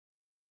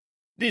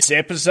This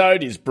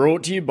episode is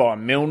brought to you by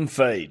Milne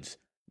Feeds.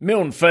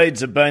 Milne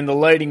Feeds have been the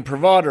leading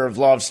provider of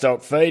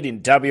livestock feed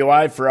in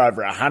WA for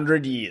over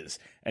 100 years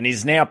and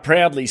is now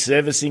proudly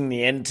servicing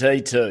the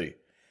NT2.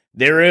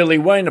 Their early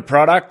weaner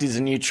product is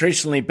a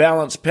nutritionally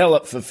balanced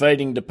pellet for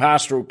feeding to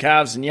pastoral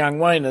calves and young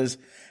weaners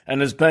and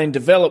has been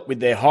developed with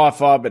their high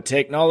fibre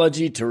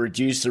technology to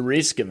reduce the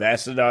risk of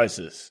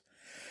acidosis.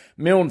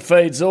 Milne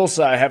Feeds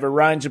also have a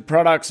range of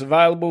products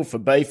available for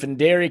beef and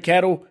dairy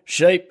cattle,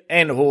 sheep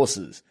and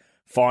horses.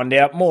 Find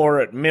out more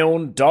at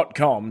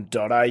milne.com.au.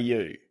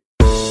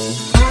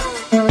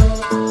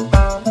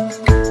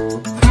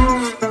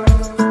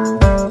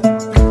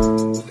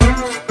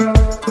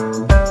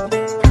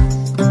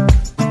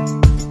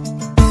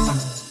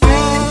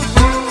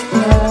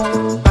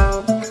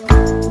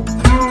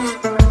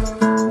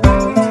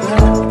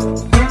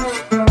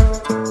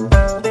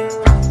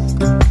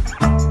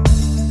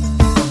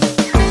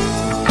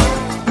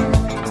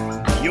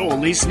 You're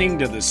listening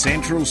to the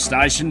Central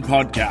Station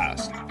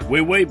Podcast,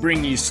 where we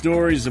bring you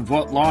stories of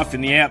what life in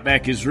the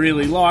outback is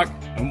really like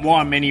and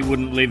why many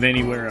wouldn't live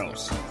anywhere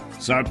else.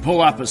 So pull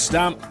up a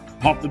stump,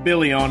 pop the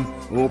billy on,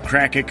 or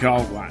crack a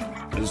cold one,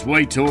 as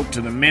we talk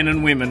to the men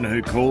and women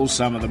who call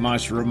some of the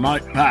most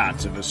remote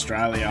parts of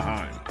Australia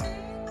home.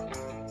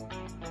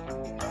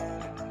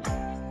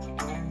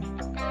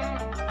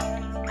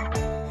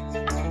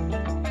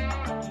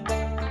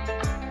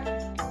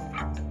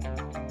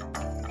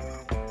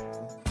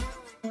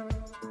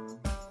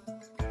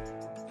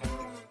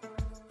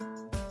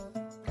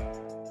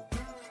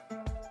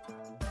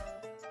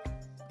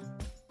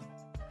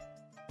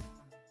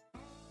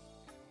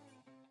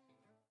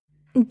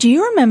 Do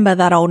you remember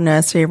that old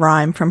nursery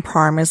rhyme from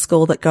primary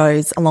school that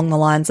goes along the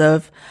lines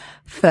of,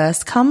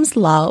 first comes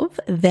love,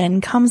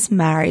 then comes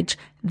marriage,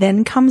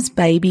 then comes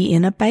baby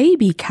in a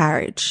baby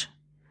carriage?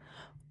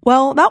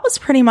 Well, that was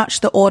pretty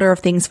much the order of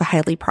things for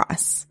Hayley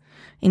Price.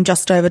 In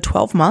just over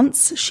 12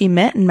 months, she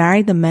met and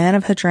married the man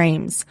of her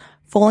dreams,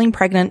 falling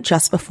pregnant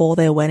just before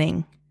their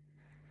wedding.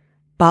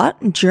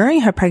 But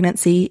during her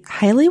pregnancy,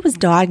 Hayley was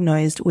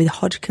diagnosed with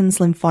Hodgkin's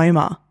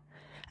lymphoma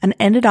and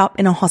ended up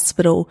in a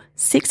hospital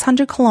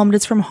 600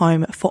 kilometres from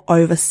home for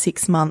over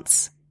 6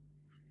 months.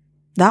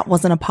 That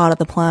wasn't a part of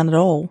the plan at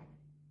all.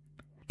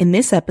 In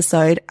this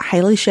episode,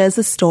 Hayley shares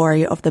the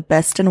story of the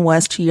best and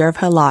worst year of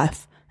her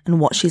life and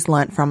what she's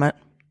learnt from it.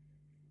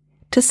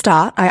 To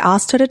start, I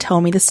asked her to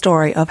tell me the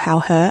story of how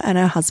her and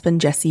her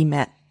husband Jesse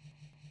met.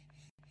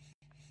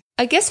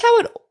 I guess how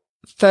it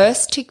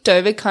first ticked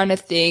over kind of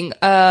thing.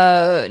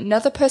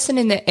 Another person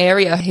in the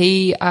area,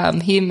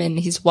 him and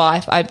his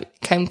wife, I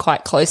became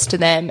quite close to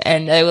them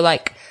and they were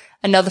like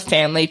another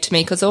family to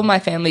me because all my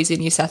family's in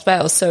New South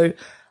Wales. So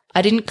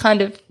I didn't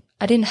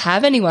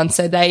have anyone.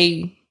 So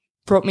they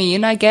brought me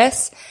in, I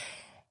guess.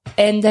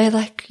 And they're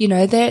like,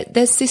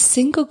 there's this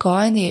single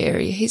guy in the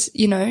area.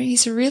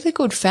 He's a really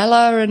good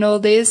fella and all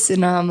this.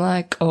 And I'm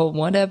like, oh,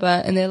 whatever.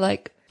 And they're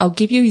like, I'll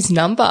give you his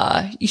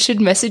number. You should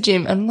message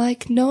him. I'm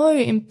like, no,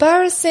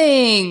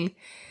 embarrassing.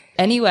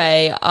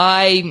 Anyway,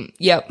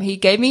 he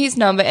gave me his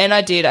number and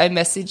I did. I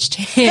messaged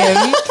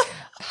him.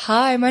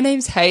 Hi, my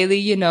name's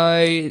Hayley.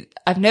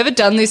 I've never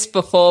done this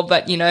before,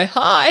 but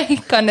hi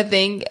kind of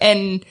thing.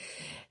 And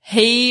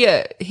he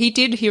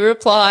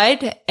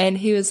replied and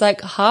he was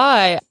like,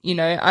 hi,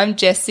 I'm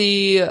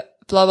Jesse,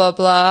 blah, blah,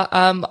 blah.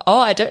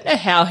 I don't know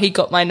how he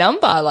got my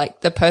number.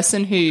 Like the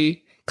person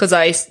cause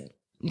I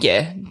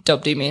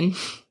dobbed him in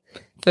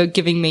for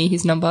giving me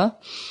his number.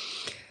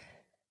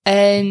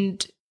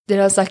 And then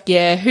I was like,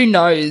 yeah, who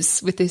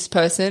knows with this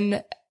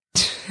person?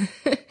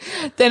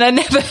 Then I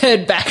never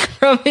heard back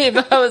from him.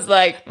 I was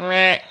like,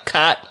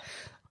 cut.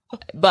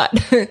 But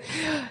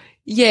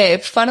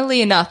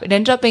funnily enough, it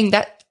ended up being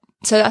that.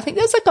 So I think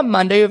there was like a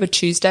Monday or a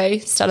Tuesday,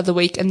 start of the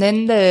week. And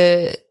then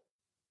the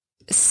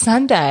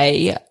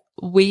Sunday,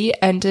 we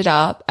ended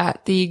up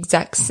at the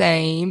exact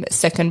same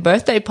second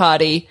birthday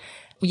party.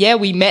 Yeah,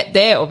 we met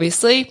there,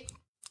 obviously,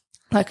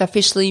 like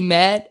officially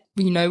met,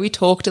 we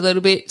talked a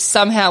little bit.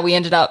 Somehow we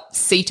ended up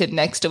seated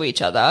next to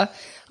each other.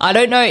 I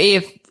don't know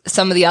if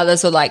some of the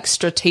others were like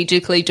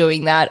strategically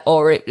doing that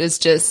or it was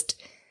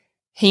just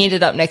he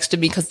ended up next to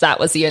me because that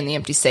was the only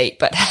empty seat.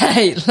 But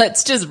hey,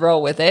 let's just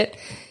roll with it.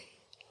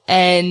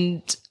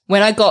 And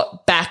when I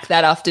got back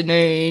that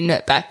afternoon,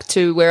 back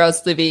to where I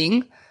was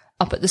living,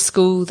 up at the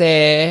school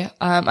there,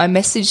 I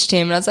messaged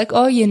him and I was like,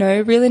 oh,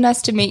 really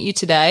nice to meet you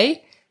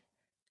today.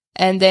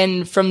 And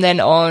then from then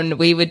on,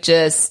 we were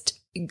just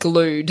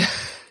glued.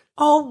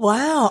 Oh,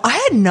 wow.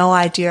 I had no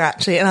idea,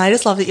 actually. And I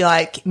just love that you,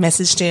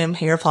 messaged him,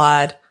 he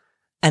replied,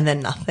 and then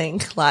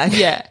nothing.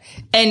 Yeah.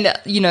 And,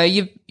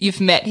 you've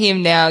met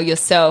him now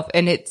yourself,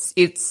 and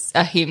it's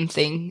a him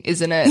thing,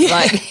 isn't it? Yeah.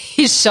 Like,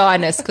 his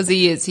shyness, because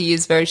he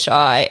is very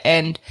shy.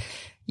 And,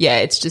 yeah,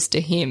 it's just a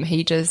him.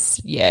 He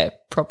just,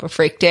 proper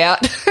freaked out.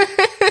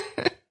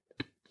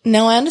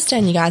 Now, I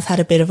understand you guys had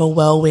a bit of a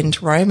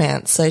whirlwind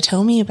romance, so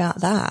tell me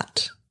about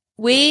that.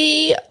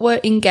 We were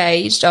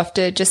engaged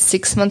after just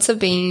 6 months of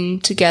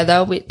being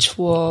together, which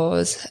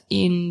was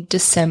in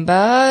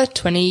December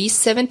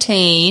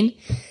 2017.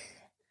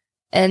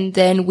 And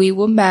then we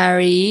were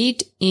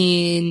married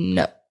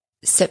in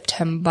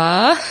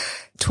September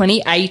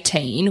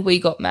 2018. We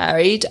got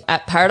married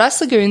at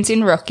Paradise Lagoons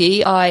in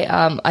Rocky.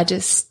 I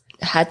just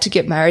had to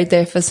get married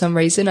there for some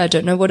reason. I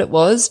don't know what it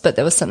was, but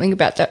there was something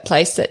about that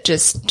place that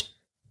just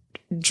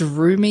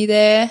drew me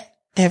there.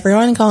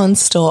 Everyone go and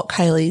stalk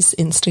Hayley's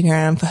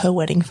Instagram for her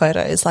wedding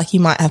photos. Like, you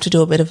might have to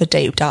do a bit of a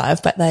deep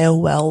dive, but they are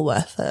well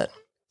worth it.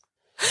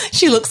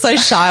 She looks so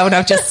shy when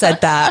I've just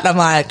said that. I'm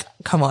like,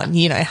 come on,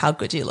 you know how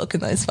good you look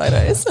in those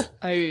photos.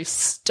 Oh,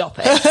 stop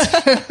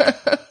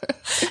it.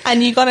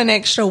 And you got an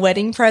extra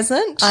wedding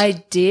present? I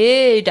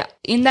did.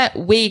 In that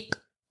week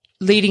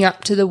leading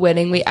up to the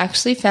wedding, we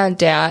actually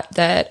found out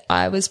that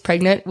I was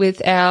pregnant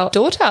with our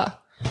daughter.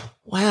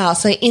 Wow.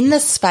 So in the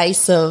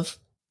space of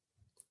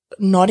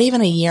not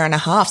even a year and a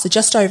half, so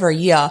just over a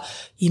year,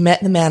 you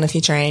met the man of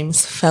your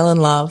dreams, fell in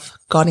love,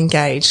 got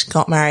engaged,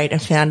 got married, and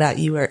found out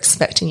you were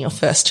expecting your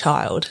first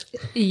child.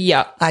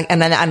 Yeah.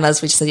 And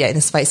as we just said, in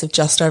the space of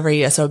just over a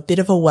year, so a bit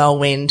of a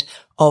whirlwind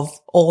of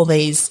all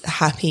these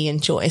happy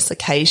and joyous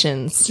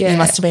occasions. Yeah. You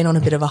must have been on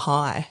a bit of a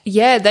high.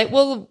 Yeah,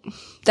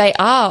 they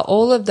are.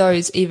 All of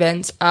those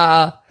events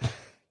are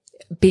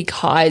big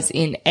highs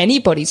in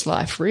anybody's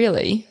life,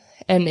 really.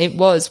 And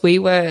we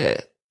were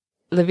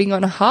living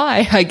on a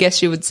high, I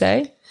guess you would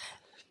say.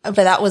 But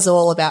that was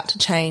all about to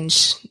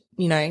change,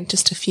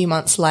 just a few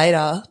months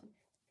later.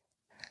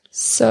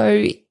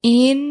 So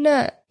in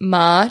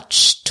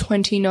March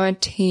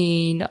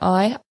 2019,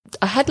 I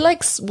had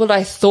what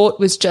I thought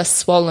was just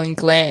swollen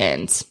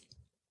glands.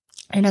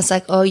 And I was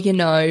like,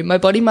 my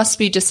body must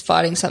be just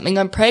fighting something.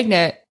 I'm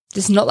pregnant.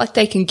 It's not like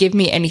they can give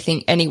me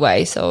anything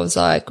anyway. So I was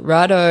like,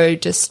 righto,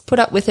 just put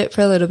up with it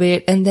for a little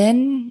bit. And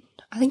then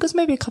I think it was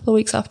maybe a couple of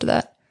weeks after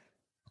that.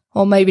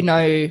 Or maybe no,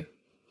 it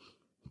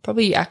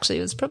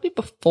was probably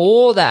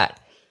before that.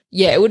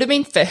 Yeah, it would have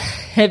been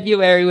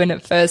February when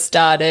it first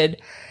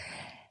started.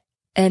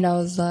 And I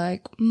was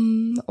like,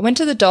 I went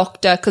to the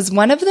doctor because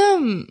one of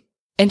them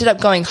ended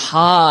up going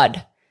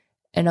hard.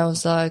 And I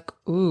was like,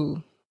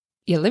 ooh,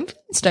 your lymph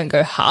nodes don't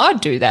go hard,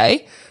 do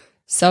they?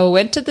 So I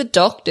went to the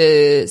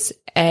doctors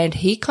and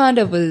he kind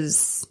of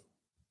was,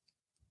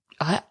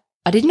 I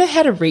didn't know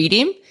how to read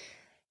him.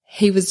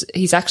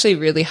 He's actually a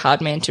really hard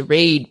man to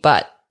read,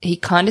 but he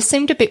kind of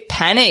seemed a bit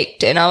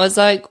panicked. And I was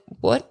like,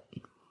 what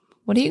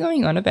are you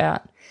going on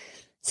about?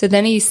 So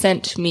then he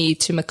sent me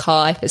to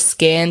Mackay for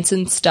scans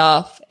and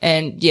stuff.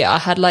 And yeah, I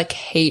had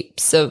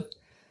heaps of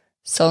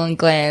swollen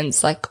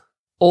glands,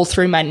 all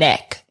through my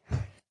neck.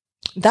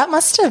 That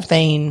must have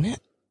been,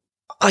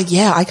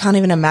 I can't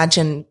even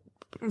imagine.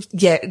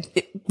 Yeah,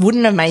 it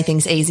wouldn't have made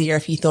things easier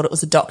if you thought it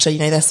was a doctor.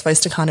 They're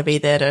supposed to kind of be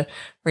there to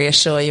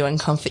reassure you and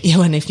comfort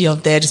you. And if you're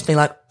there just being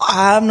like,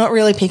 I'm not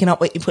really picking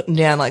up what you're putting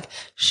down,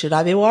 should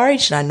I be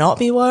worried? Should I not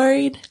be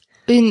worried?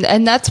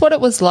 And that's what it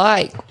was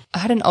like. I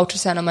had an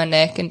ultrasound on my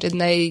neck and then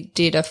they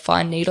did a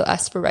fine needle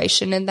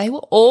aspiration and they were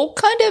all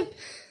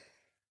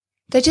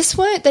they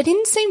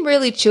didn't seem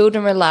really chilled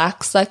and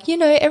relaxed.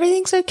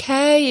 Everything's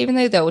okay, even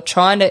though they were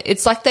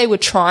it's like they were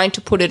trying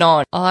to put it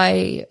on.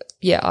 I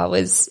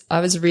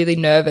was really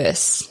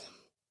nervous.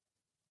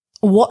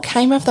 What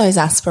came of those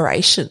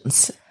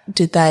aspirations?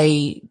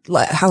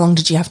 How long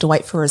did you have to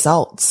wait for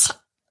results?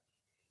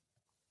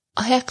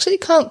 I actually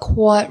can't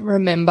quite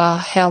remember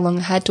how long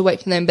I had to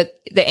wait for them,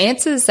 but the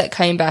answers that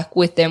came back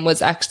with them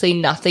was actually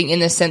nothing in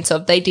the sense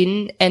of they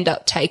didn't end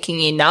up taking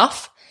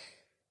enough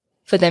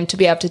for them to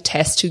be able to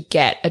test to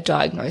get a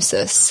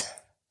diagnosis.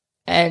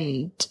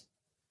 And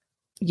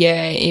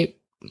yeah,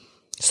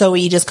 So were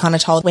you just kind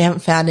of told, we haven't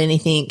found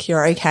anything,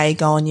 you're okay,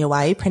 go on your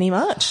way, pretty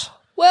much?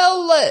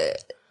 Well,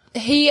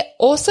 he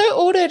also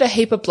ordered a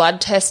heap of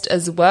blood tests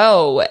as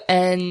well,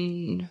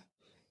 and it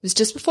was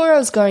just before I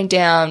was going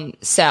down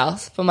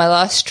south for my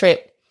last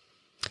trip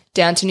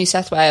down to New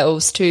South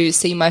Wales to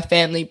see my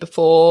family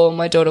before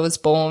my daughter was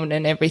born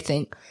and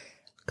everything,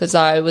 because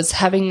I was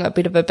having a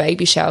bit of a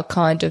baby shower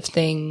kind of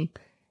thing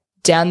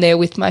down there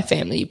with my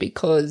family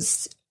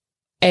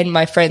and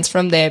my friends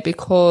from there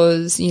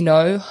because,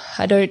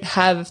 I don't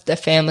have the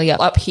family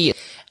up here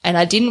and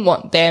I didn't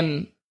want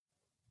them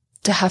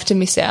to have to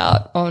miss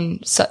out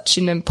on such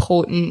an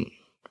important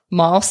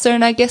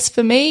milestone, I guess,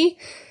 for me.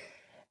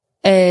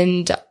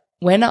 And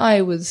when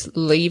I was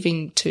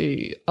leaving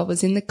I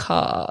was in the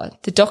car.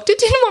 The doctor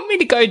didn't want me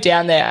to go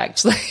down there,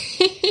 actually.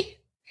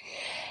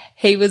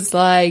 He was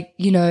like,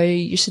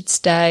 you should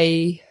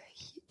stay,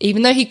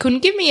 even though he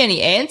couldn't give me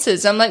any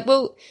answers. I'm like,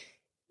 well,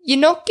 you're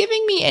not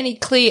giving me any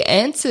clear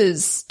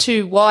answers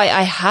to why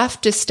I have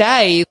to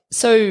stay.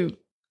 So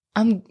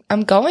I'm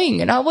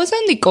going. And I was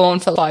only gone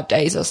for 5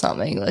 days or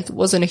something. It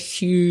wasn't a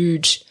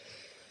huge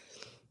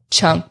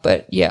chunk,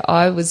 but yeah,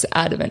 I was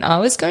adamant. I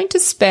was going to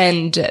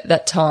spend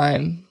that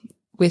time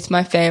with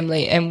my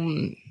family.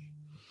 And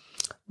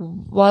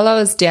while I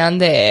was down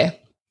there,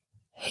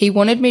 he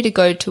wanted me to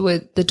go to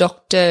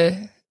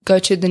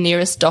the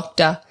nearest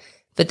doctor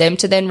for them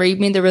to then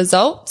read me the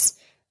results.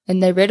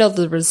 And they read all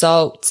the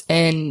results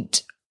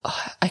and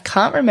I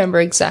can't remember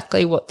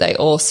exactly what they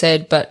all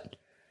said, but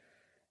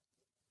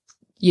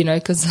you know,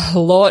 because a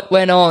lot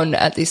went on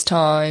at this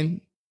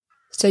time.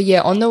 So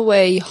yeah, on the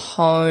way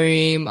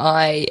home,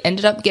 I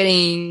ended up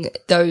getting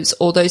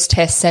all those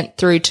tests sent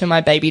through to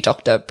my baby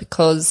doctor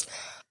because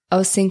I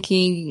was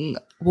thinking,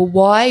 well,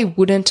 why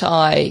wouldn't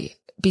I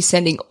be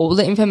sending all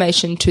the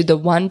information to the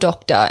one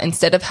doctor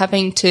instead of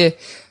having to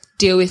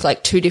deal with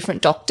like 2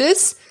 different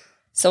doctors?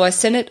 So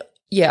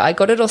I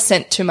got it all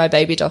sent to my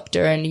baby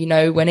doctor and, you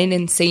know, went in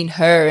and seen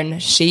her,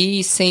 and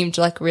she seemed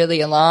like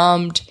really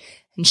alarmed,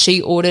 and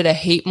she ordered a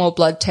heap more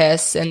blood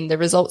tests, and the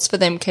results for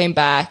them came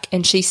back,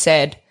 and she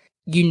said,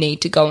 you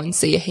need to go and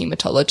see a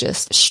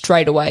hematologist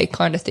straight away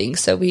kind of thing.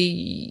 So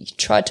we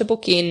tried to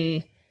book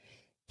in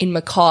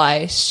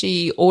Mackay.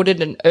 She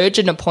ordered an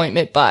urgent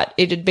appointment, but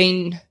it had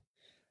been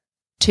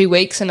 2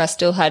 weeks and I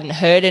still hadn't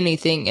heard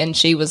anything. And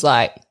she was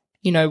like,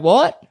 you know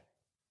what?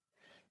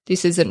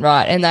 This isn't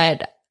right. And they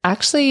had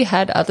actually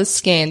had other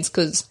scans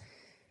because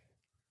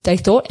they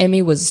thought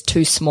Emmy was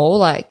too small.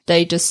 Like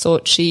they just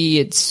thought she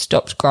had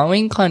stopped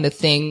growing kind of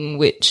thing,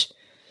 which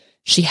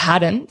she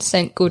hadn't,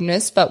 thank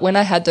goodness. But when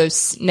I had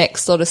those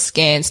next lot of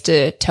scans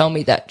to tell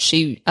me that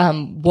she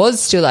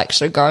was still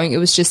actually growing, it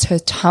was just her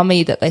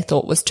tummy that they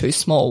thought was too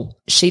small.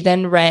 She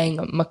then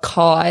rang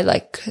Mackay,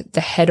 like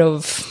the head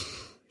of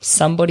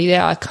somebody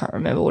there, I can't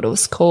remember what it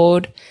was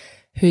called,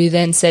 who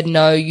then said,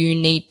 no, you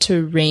need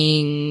to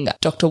ring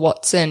Dr.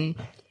 Watson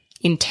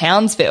in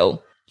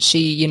Townsville. She,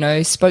 you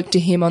know, spoke to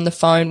him on the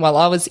phone while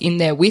I was in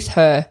there with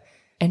her.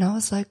 And I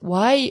was like,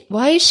 why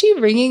is she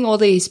ringing all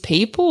these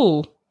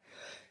people?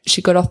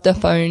 She got off the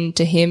phone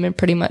to him and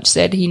pretty much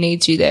said he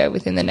needs you there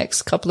within the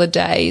next couple of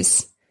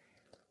days.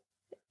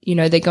 You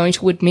know, they're going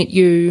to admit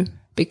you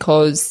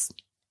because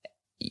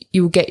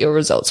you'll get your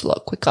results a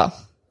lot quicker.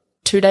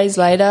 2 days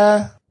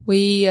later,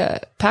 we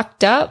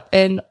packed up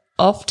and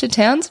off to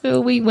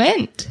Townsville we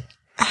went.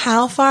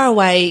 How far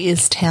away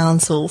is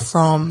Townsville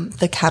from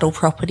the cattle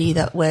property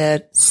that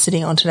we're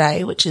sitting on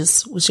today, which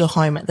was your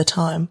home at the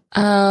time?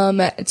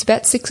 It's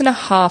about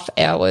 6.5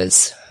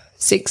 hours.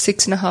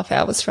 6.5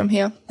 hours from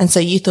here. And so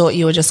you thought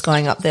you were just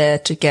going up there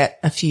to get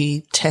a few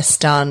tests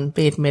done,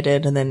 be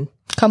admitted, and then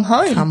come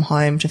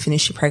home to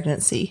finish your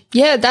pregnancy.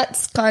 Yeah,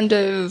 that's kind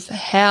of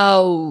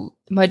how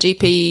my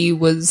GP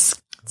was.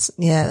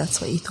 Yeah,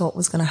 that's what you thought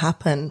was going to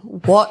happen.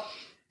 What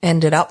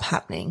ended up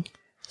happening?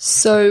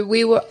 So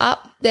we were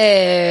up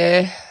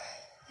there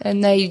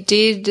and they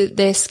did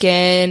their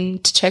scan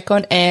to check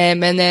on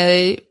Em, and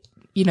they,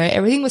 you know,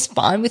 everything was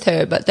fine with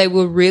her, but they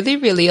were really,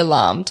 really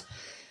alarmed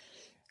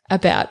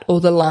about all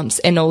the lumps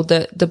and all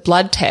the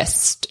blood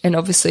tests. And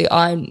obviously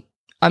I'm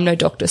no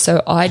doctor,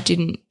 so I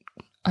didn't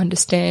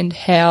understand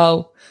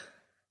how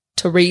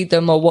to read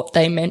them or what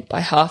they meant by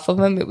half of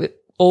them. It was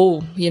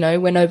all, you know,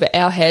 went over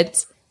our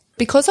heads.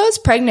 Because I was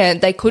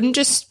pregnant, they couldn't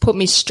just put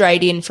me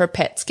straight in for a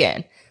PET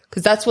scan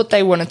because that's what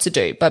they wanted to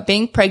do. But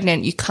being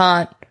pregnant, you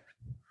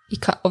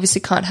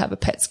obviously can't have a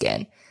PET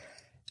scan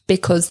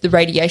because the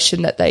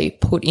radiation that they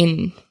put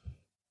in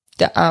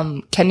the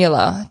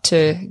cannula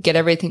to get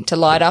everything to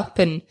light up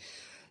and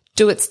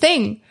do its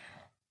thing.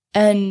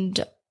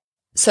 And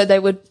so they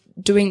were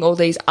doing all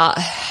these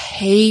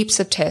heaps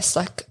of tests.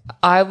 Like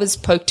I was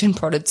poked and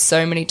prodded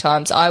so many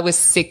times. I was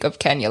sick of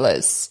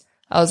cannulas.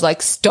 I was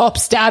like, stop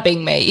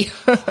stabbing me.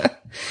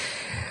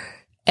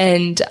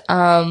 And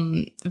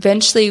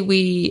eventually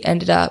we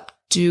ended up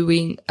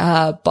doing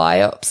a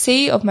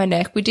biopsy of my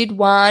neck. We did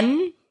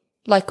one,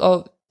 we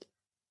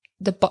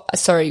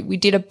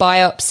did a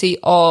biopsy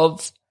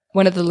of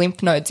one of the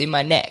lymph nodes in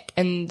my neck.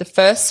 And the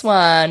first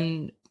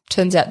one,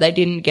 turns out they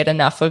didn't get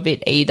enough of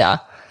it either.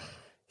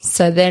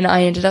 So then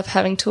I ended up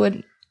having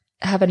to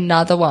have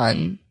another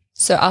one.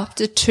 So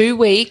after 2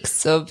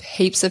 weeks of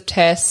heaps of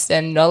tests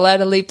and not allowed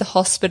to leave the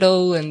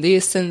hospital and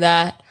this and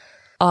that,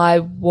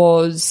 it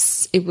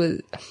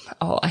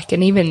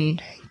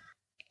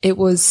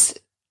was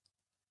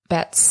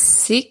about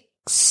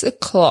 6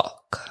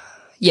 o'clock.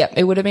 Yeah,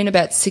 it would have been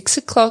about 6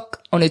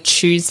 o'clock on a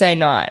Tuesday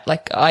night.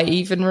 Like I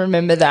even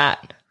remember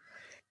that.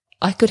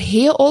 I could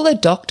hear all the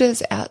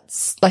doctors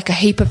like a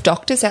heap of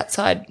doctors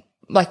outside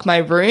like my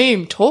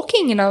room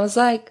talking, and I was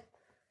like,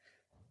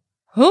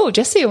 oh,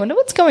 Jessie, I wonder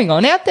what's going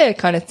on out there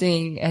kind of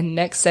thing. And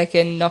next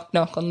second, knock,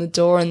 knock on the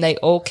door, and they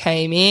all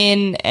came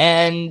in.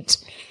 And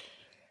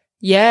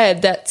yeah,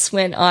 that's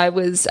when I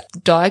was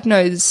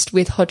diagnosed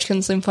with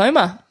Hodgkin's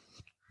lymphoma.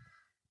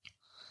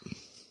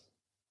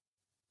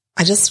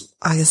 I guess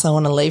I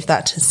want to leave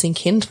that to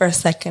sink in for a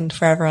second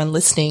for everyone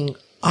listening.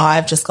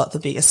 I've just got the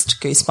biggest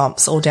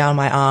goosebumps all down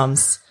my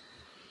arms.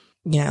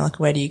 You know, like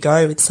where do you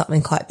go with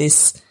something like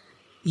this?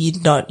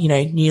 You're not, you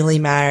know, newly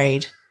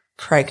married,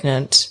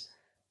 pregnant,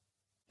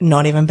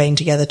 not even been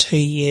together 2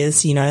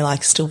 years, you know,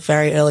 like still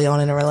very early on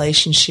in a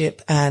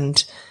relationship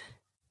and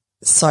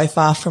so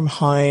far from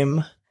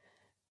home,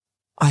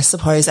 I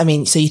suppose. I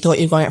mean, so you thought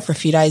you were going out for a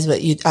few days,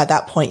 but at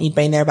that point you'd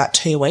been there about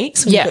 2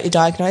 weeks when you got your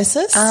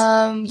diagnosis?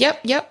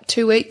 Yep,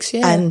 2 weeks,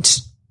 yeah.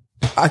 And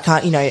I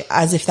can't, you know,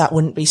 as if that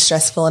wouldn't be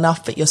stressful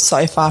enough, but you're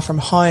so far from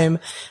home,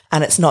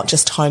 and it's not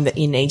just home that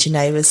you need your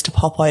neighbours to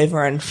pop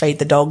over and feed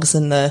the dogs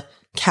and the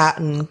cat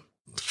and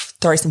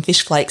throw some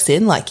fish flakes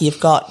in, like you've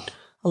got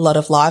a lot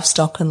of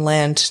livestock and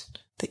land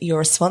that you're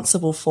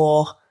responsible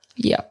for.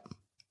 Yeah.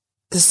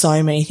 There's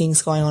so many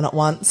things going on at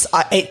once.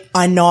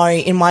 I know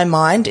in my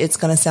mind it's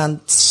going to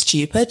sound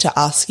stupid to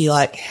ask you,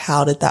 like,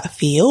 how did that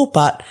feel?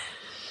 But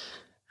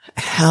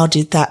how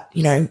did that,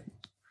 you know,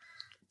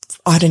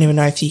 I don't even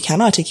know if you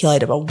can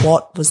articulate it, but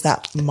what was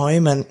that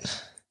moment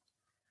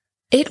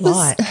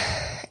like?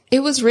 It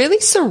was really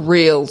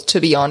surreal, to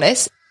be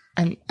honest.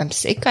 I'm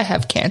sick, I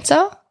have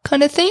cancer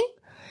kind of thing.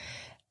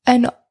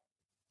 And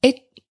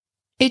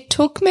it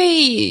took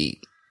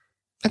me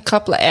a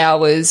couple of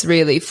hours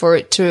really for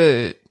it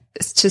to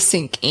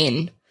sink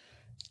in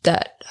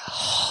that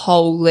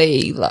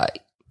holy,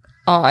 like,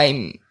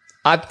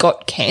 I've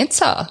got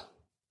cancer.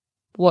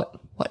 What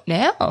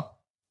now?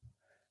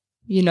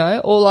 You know,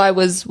 all I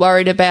was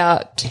worried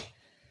about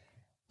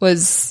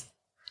was,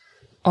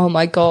 oh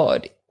my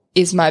God,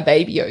 is my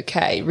baby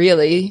okay?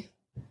 Really?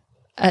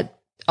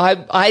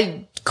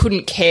 I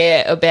couldn't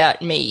care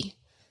about me.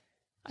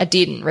 I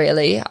didn't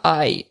really.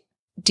 I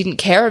didn't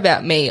care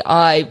about me.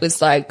 I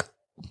was like,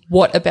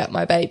 what about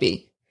my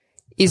baby?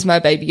 Is my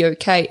baby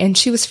okay? And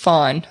she was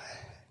fine.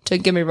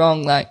 Don't get me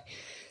wrong, like,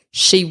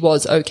 she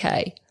was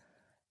okay.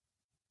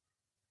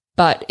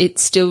 But it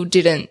still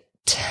didn't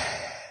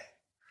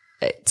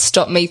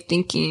stop me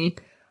thinking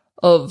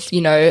of,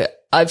 you know,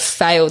 I've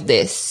failed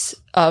this.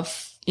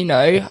 You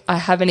know, I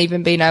haven't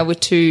even been able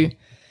to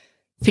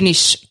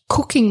finish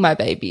cooking my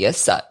baby as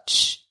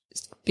such,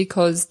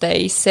 because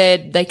they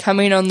said they come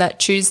in on that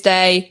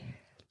Tuesday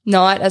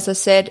night, as I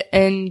said,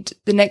 and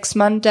the next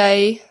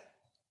Monday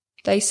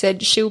they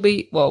said she'll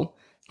be, well,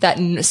 that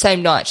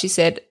same night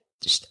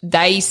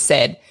they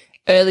said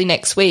early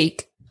next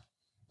week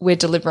we're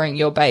delivering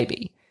your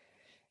baby.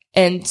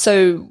 And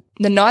so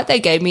the night they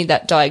gave me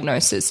that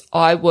diagnosis,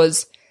 I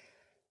was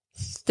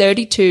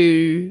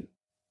 32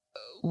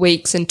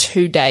 weeks and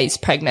 2 days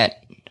pregnant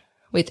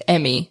with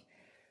Emmy,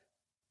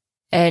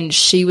 and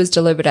she was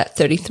delivered at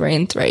 33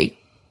 and 3.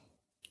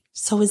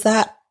 So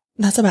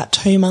that's about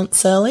 2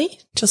 months early,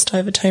 just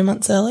over 2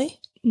 months early?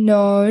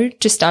 No,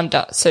 just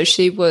under. So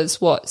she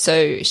was what?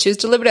 So she was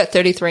delivered at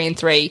 33 and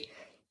 3,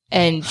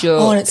 and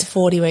and it's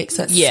 40 weeks,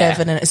 that's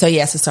 7. And so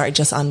sorry,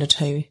 just under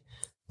 2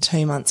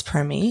 months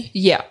preemie.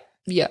 Yeah.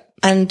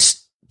 And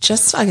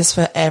just, I guess,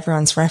 for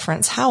everyone's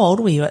reference, how old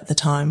were you at the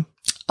time?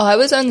 I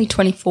was only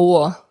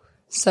 24.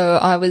 So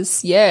I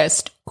was,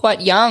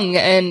 quite young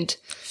and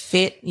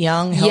fit,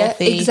 young,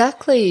 healthy. Yeah,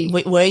 exactly.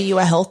 Were you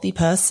a healthy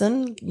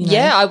person? You know?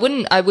 Yeah, I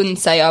wouldn't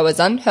say I was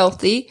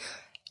unhealthy.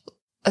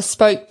 I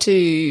spoke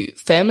to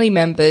family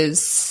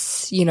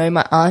members, you know,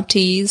 my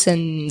aunties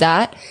and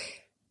that,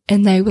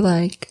 and they were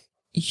like,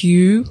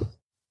 you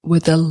were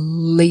the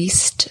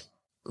least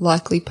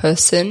likely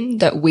person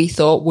that we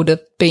thought would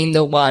have been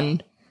the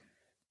one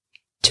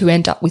to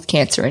end up with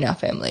cancer in our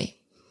family.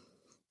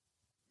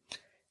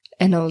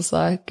 And I was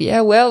like,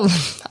 yeah, well,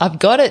 I've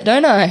got it,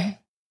 don't I?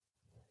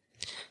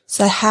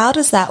 So how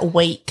does that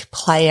week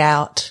play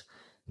out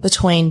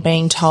between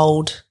being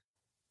told,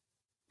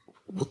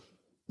 you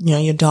know,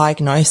 your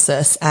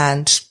diagnosis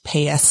and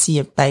P.S.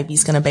 your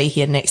baby's going to be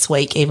here next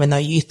week, even though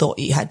you thought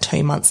you had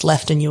 2 months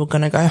left and you were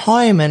going to go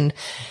home and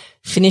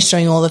finish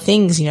doing all the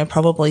things, you know,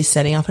 probably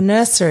setting up a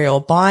nursery or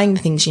buying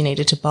the things you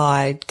needed to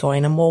buy,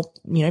 going to more,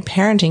 you know,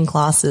 parenting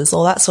classes,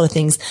 all that sort of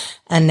things.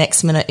 And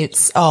next minute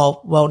it's,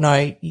 oh, well,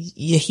 no,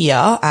 you're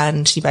here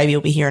and your baby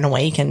will be here in a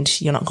week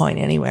and you're not going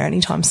anywhere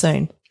anytime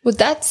soon. Well,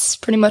 that's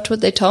pretty much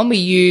what they told me.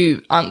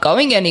 You aren't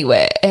going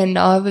anywhere. And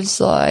I was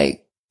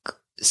like,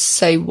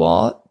 say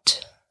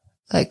what?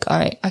 Like,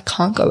 I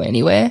can't go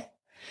anywhere.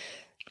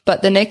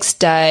 But the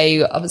next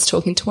day I was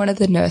talking to one of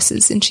the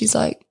nurses and she's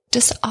like,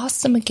 just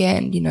ask them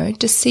again, you know,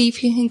 just see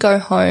if you can go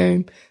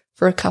home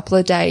for a couple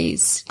of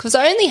days. Because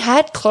I only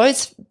had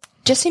clothes,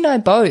 Jessie and I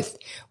both,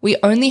 we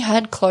only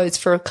had clothes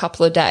for a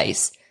couple of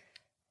days.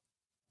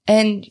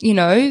 And, you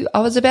know,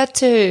 I was about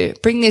to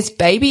bring this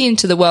baby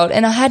into the world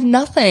and I had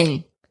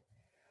nothing.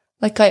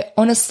 Like, I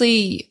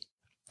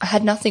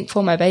had nothing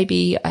for my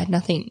baby. I had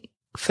nothing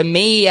for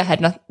me. I had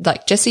nothing,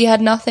 like Jessie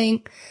had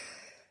nothing.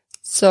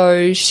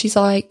 So she's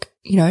like,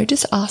 you know,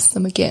 just ask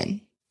them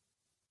again.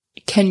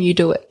 Can you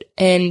do it?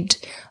 And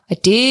I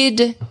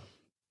did.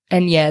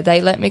 And yeah,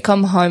 they let me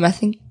come home. I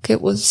think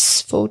it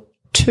was for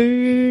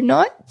 2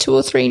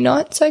 or 3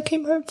 nights I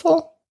came home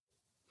for.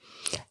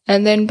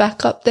 And then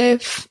back up there.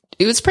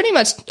 It was pretty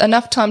much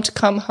enough time to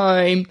come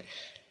home,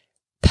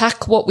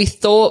 pack what we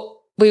thought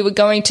we were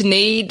going to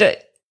need,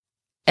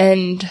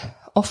 and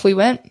off we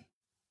went.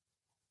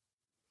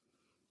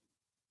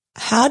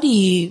 How do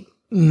you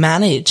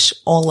manage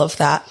all of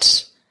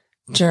that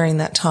during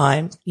that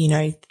time? You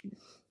know,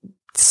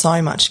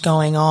 so much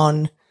going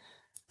on.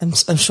 I'm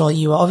sure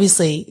you were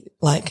obviously,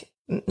 like,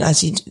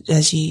 as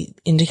you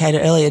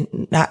indicated earlier,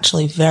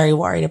 naturally very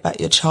worried about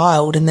your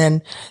child. And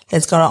then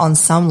there's got to, on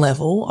some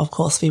level, of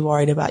course, be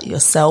worried about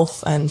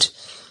yourself and,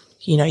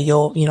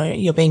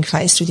 you're being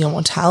faced with your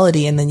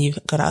mortality, and then you've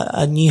got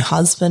a new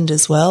husband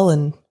as well,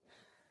 and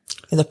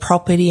the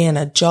property and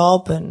a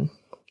job. And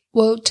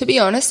well, to be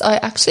honest, I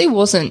actually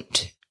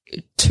wasn't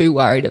too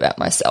worried about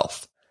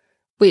myself,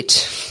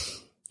 which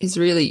is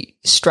really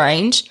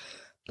strange.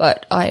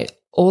 But I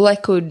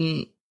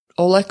couldn't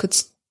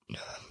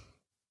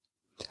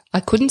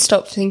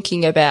stop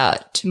thinking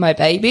about my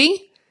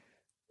baby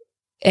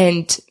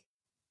and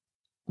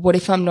what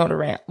if I'm not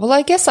around? Well,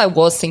 I guess I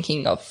was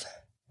thinking of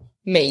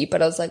me,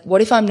 but I was like,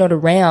 what if I'm not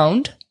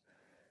around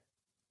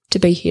to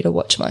be here to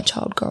watch my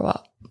child grow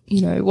up?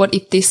 You know, what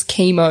if this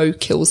chemo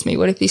kills me?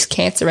 What if this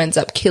cancer ends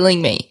up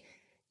killing me?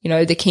 You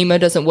know, the chemo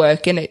doesn't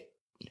work and I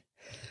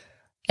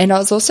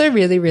was also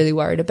really, really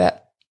worried about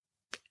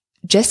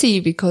Jesse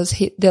because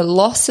the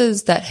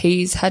losses that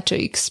he's had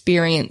to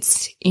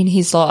experience in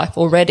his life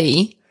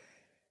already,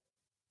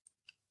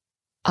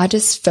 I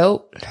just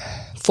felt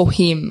for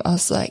him. I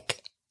was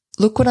like,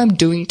 look what I'm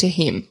doing to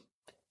him.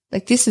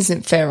 Like, this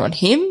isn't fair on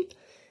him.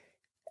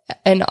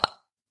 And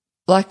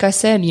like I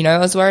said, you know, I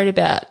was worried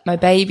about my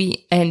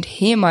baby and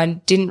him. I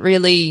didn't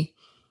really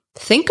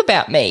think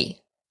about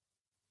me.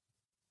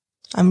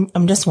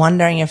 I'm just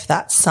wondering if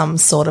that's some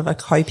sort of a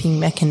coping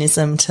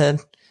mechanism to,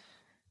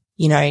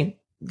 you know,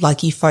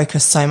 like you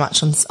focus so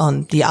much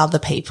on the other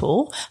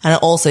people, and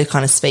it also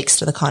kind of speaks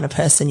to the kind of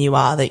person you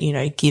are, that, you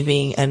know,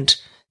 giving and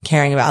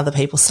caring about other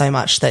people so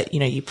much that, you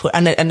know, you put,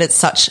 and it's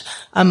such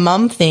a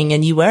mum thing,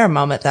 and you were a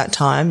mum at that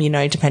time, you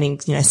know, depending,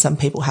 you know, some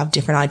people have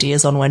different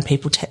ideas on when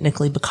people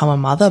technically become a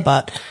mother,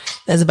 but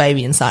there's a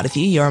baby inside of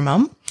you, you're a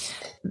mum.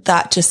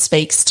 That just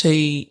speaks to,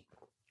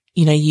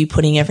 you know, you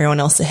putting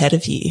everyone else ahead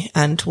of you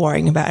and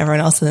worrying about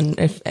everyone else. And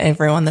if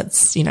everyone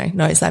that's, you know,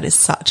 knows that is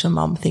such a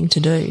mum thing to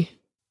do.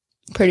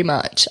 Pretty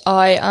much.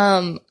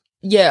 I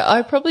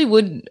probably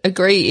would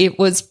agree.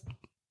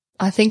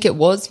 I think it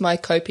was my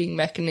coping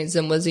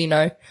mechanism was, you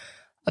know,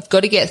 I've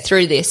got to get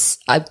through this.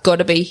 I've got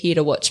to be here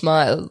to watch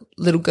my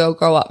little girl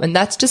grow up. And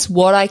that's just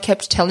what I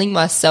kept telling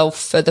myself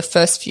for the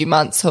first few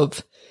months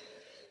of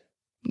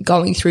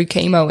going through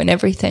chemo and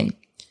everything.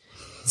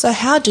 So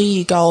how do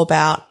you go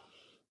about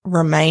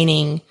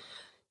remaining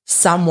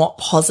somewhat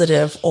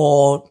positive,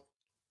 or,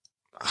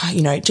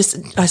 you know, just,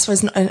 I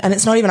suppose, and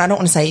it's not even, I don't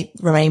want to say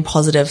remain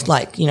positive,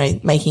 like, you know,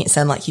 making it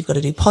sound like you've got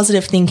to do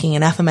positive thinking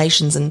and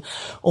affirmations and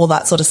all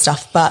that sort of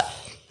stuff. But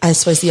I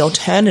suppose the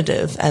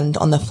alternative, and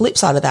on the flip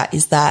side of that,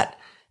 is that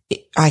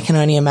I can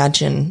only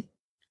imagine,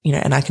 you know,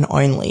 and I can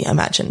only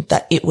imagine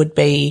that it would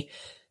be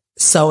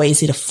so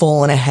easy to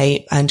fall in a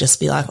heap and just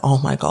be like, oh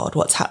my God,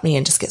 what's happening?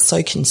 And just get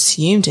so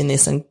consumed in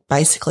this and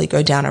basically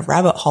go down a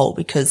rabbit hole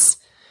because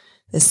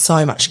there's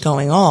so much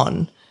going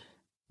on.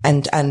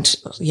 And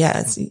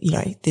yeah, you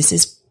know, this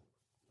is,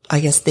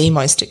 I guess, the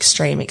most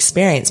extreme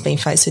experience, being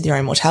faced with your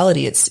own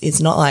mortality. It's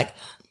not like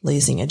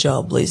losing a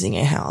job, losing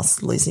a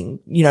house, losing,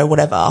 you know,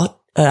 whatever,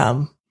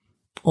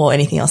 or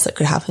anything else that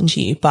could happen to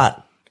you,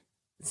 but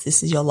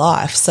this is your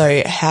life.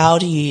 So how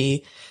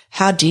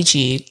did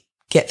you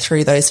get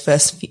through those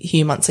first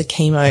few months of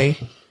chemo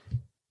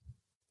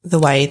the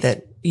way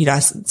that, you know,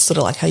 sort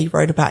of like how you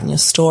wrote about in your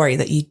story,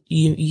 that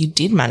you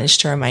did manage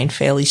to remain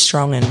fairly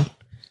strong,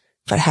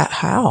 but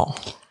how?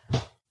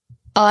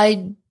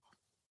 I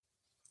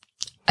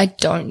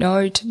don't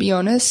know, to be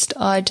honest.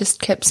 I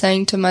just kept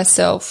saying to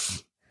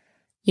myself,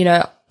 you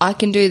know, I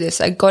can do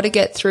this. I got to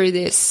get through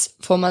this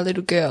for my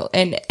little girl.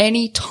 And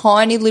any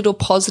tiny little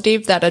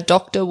positive that a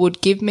doctor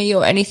would give me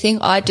or anything,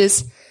 I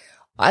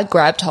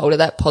grabbed hold of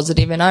that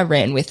positive and I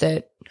ran with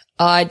it.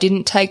 I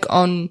didn't take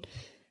on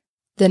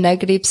the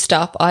negative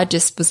stuff. I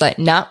just was like,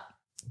 nah,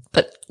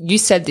 but you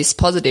said this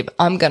positive,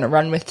 I'm going to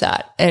run with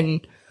that.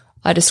 And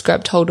I just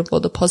grabbed hold of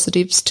all the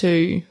positives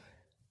to,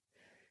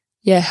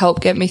 help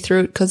get me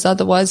through it, because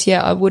otherwise,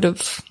 I would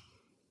have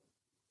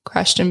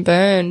crashed and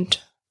burned.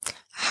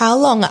 How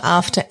long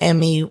after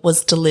Emmy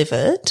was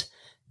delivered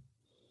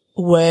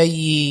were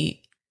you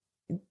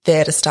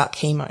there to start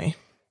chemo?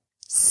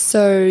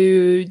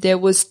 So there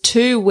was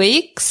 2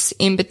 weeks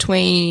in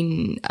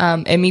between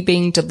Emmy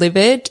being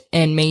delivered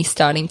and me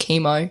starting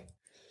chemo.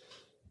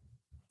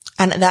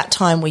 And at that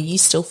time, were you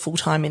still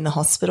full-time in the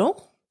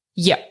hospital?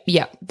 Yep.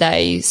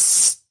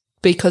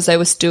 Because they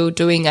were still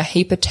doing a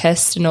heap of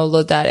tests and all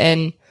of that,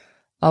 and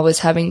I was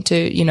having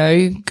to, you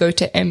know, go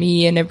to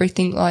Emmy and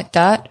everything like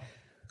that.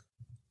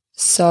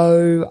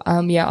 So,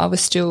 I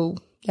was still,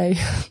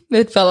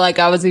 it felt like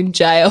I was in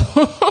jail.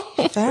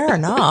 Fair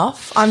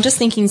enough. I'm just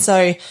thinking, so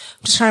I'm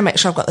just trying to make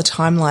sure I've got the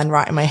timeline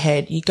right in my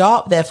head. You go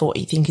up there for what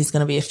you think is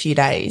going to be a few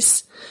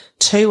days.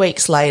 2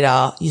 weeks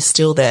later, you're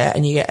still there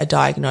and you get a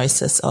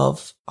diagnosis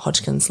of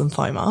Hodgkin's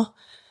lymphoma.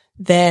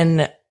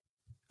 Then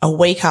a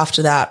week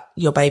after that,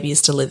 your baby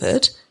is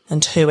delivered,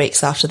 and 2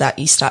 weeks after that,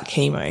 you start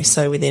chemo.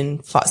 So within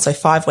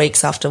 5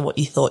 weeks after what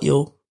you thought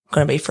you're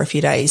going to be for a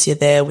few days, you're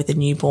there with a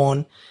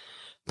newborn.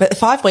 But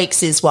 5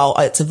 weeks is, well,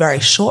 it's a very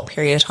short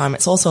period of time.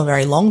 It's also a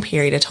very long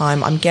period of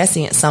time. I'm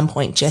guessing at some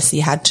point Jesse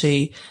had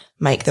to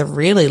make the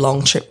really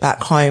long trip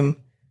back home.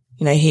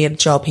 You know, he had a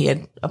job, he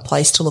had a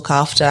place to look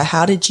after.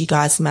 How did you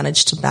guys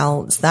manage to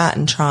balance that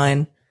and try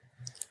and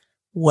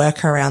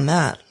work around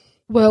that?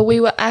 Well, we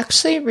were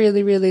actually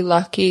really, really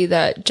lucky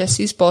that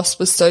Jesse's boss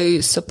was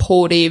so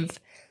supportive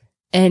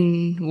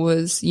and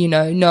was, you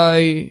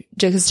know,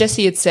 because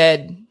Jesse had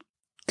said,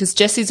 because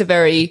Jesse's a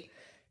very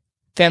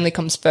family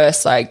comes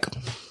first, like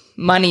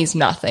money's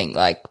nothing.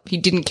 Like he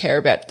didn't care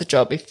about the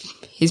job. If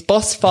his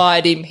boss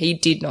fired him, he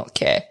did not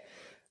care.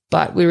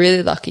 But we're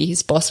really lucky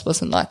his boss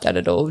wasn't like that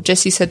at all.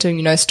 Jesse said to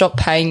him, stop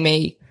paying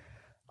me.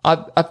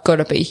 I've got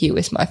to be here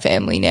with my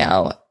family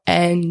now.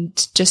 And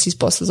Jesse's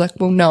boss was like,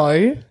 well,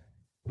 no,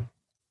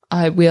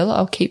 I will.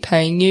 I'll keep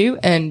paying you.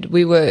 And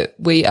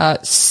we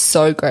are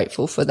so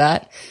grateful for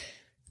that,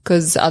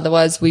 because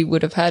otherwise we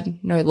would have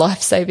had no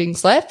life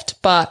savings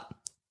left. But,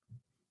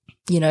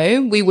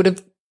 we would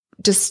have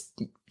just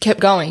kept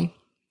going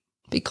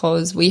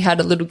because we had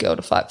a little girl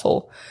to fight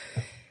for.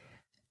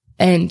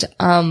 And,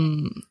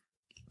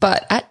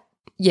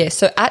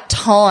 so at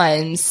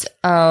times,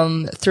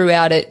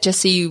 throughout it,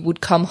 Jesse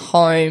would come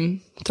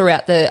home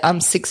throughout the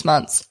 6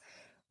 months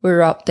we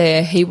were up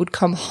there. He would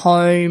come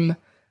home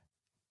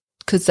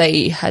because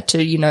they had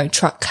to,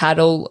 truck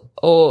cattle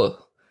or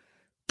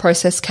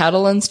process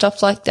cattle and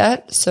stuff like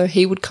that. So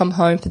he would come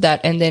home for that,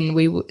 and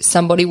then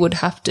somebody would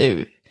have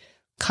to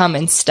come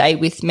and stay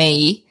with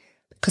me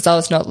because I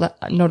was not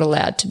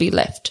allowed to be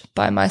left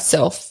by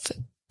myself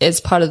as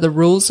part of the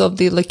rules of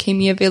the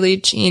leukemia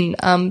village in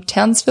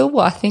Townsville.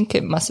 Well, I think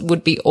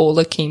would be all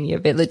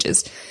leukemia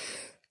villages,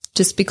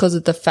 just because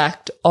of the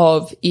fact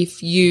of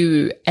if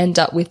you end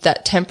up with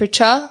that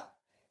temperature,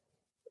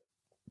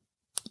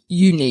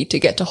 you need to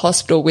get to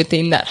hospital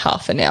within that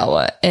half an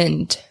hour,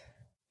 and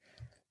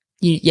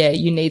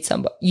you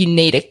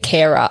need a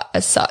carer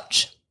as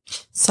such.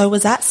 So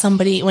was that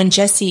somebody, when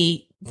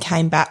Jesse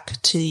came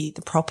back to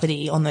the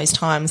property on those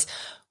times,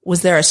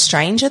 was there a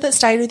stranger that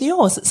stayed with you,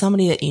 or was it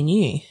somebody that you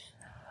knew?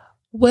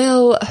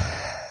 Well,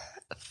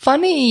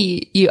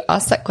 funny you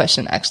asked that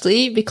question,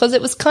 actually, because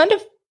it was kind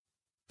of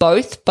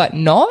both but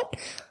not.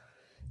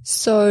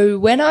 So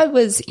when I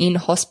was in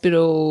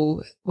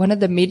hospital, one of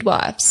the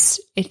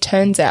midwives, it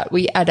turns out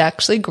we had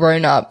actually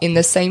grown up in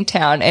the same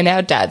town and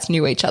our dads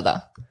knew each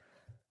other.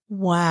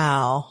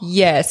 Wow.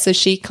 Yeah, so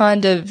she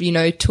kind of,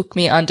 took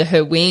me under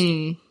her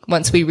wing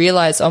once we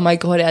realized, oh my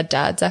God, our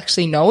dads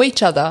actually know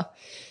each other.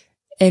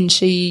 And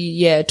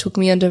she, took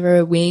me under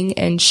her wing,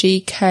 and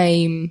she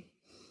came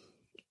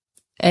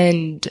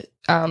and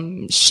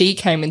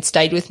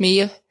stayed with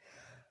me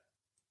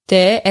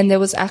there. And there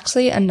was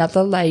actually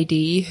another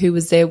lady who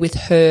was there with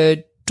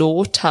her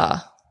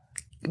daughter.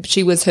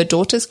 She was her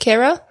daughter's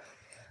carer.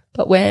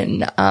 But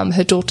when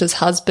her daughter's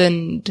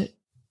husband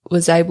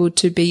was able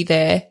to be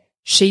there,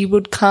 she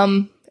would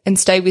come and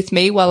stay with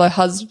me while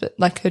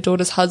her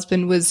daughter's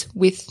husband was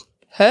with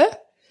her.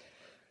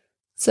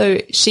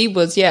 So she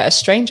was, a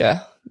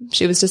stranger.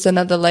 She was just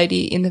another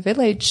lady in the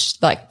village,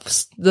 like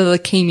the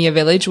leukemia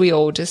village. We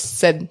all just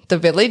said the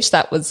village.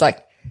 That was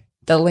like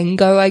the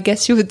lingo, I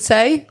guess you would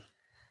say.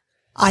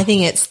 I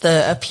think it's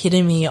the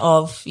epitome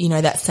of,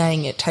 that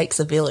saying, it takes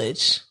a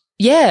village.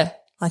 Yeah.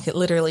 Like it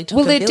literally took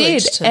a village. Well,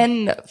 it did.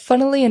 And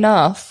funnily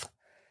enough,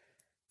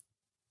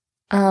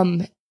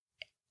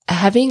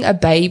 having a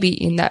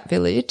baby in that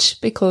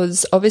village,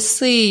 because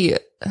obviously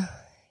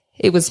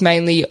it was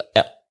mainly,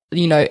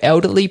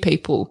 elderly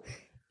people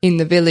in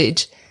the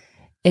village.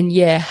 And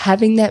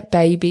having that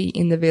baby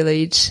in the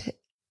village,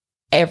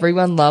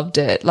 everyone loved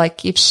it.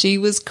 Like if she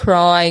was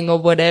crying or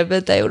whatever,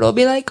 they would all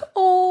be like,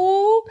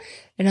 oh,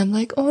 and I'm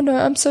like, oh no,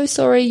 I'm so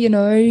sorry,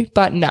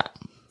 but nah,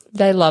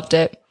 they loved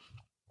it.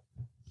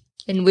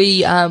 And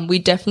we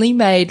definitely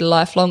made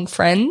lifelong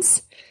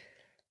friends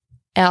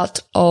out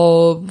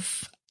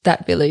of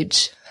that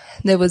village.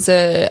 There was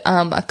a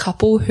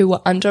couple who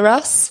were under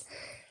us,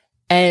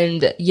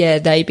 and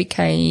they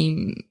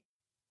became,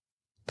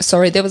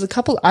 there was a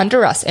couple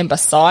under us and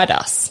beside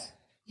us.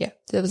 Yeah,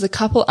 there was a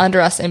couple under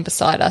us and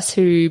beside us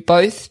who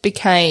both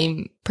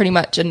became pretty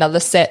much an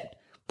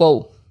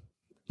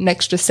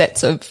extra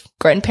sets of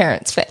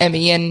grandparents for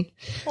Emmy and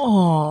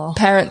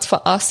parents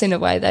for us in a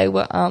way. They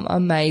were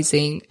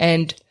amazing,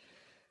 and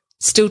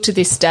still to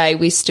this day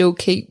we still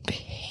keep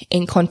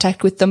in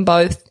contact with them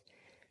both,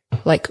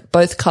 like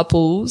both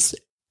couples.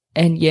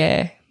 And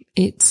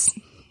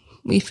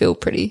we feel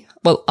pretty,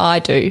 I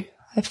do.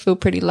 I feel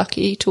pretty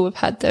lucky to have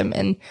had them,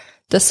 and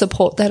the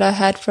support that I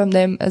had from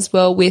them as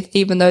well,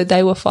 even though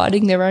they were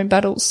fighting their own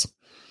battles.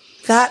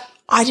 That,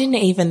 I didn't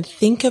even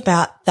think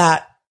about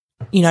that.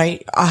 I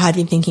had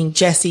been thinking,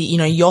 Jesse,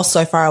 you're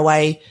so far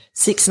away,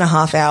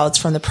 6.5 hours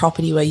from the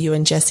property where you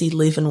and Jesse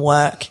live and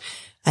work,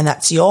 and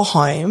that's your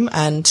home.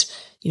 And,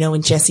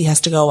 when Jesse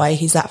has to go away,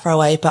 he's that far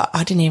away. But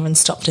I didn't even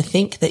stop to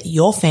think that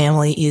your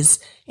family is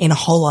in a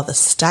whole other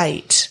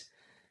state,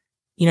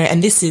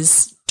 and this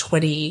is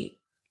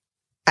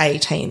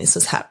 2018. This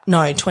was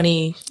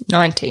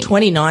 2019.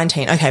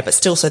 2019. Okay. But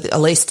still, so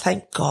at least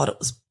thank God it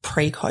was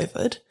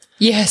pre-COVID.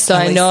 Yes,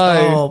 I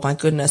know. Oh my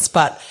goodness.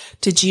 But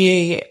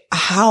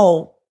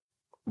how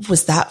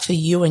was that for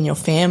you and your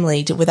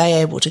family? Were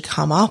they able to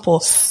come up, or,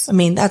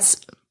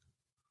 that's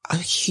a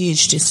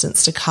huge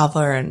distance to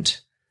cover. And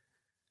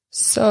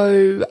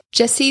so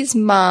Jesse's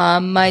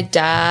mom, my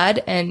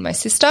dad and my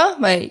sister,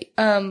 my,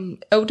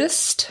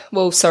 eldest,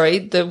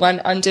 the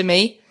one under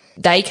me,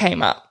 they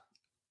came up.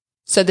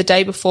 So the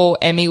day before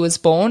Emmy was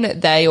born,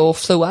 they all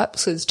flew up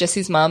because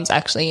Jesse's mum's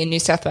actually in New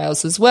South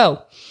Wales as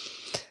well.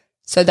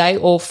 So they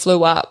all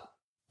flew up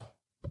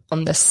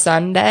on the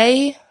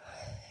Sunday,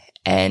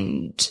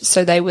 and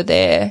so they were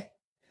there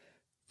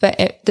for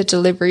the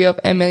delivery of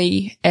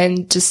Emmy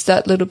and just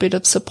that little bit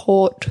of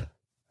support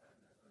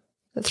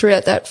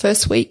throughout that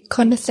first week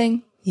kind of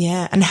thing.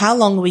 Yeah. And how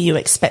long were you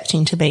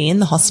expecting to be in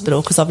the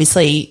hospital? Because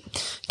obviously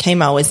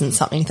chemo isn't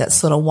something that's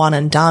sort of one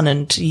and done,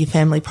 and your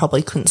family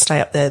probably couldn't stay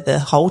up there the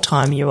whole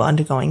time you were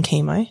undergoing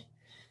chemo.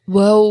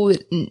 Well,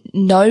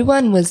 no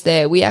one was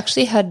there. We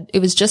actually it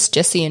was just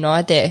Jesse and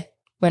I there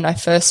when I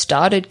first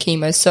started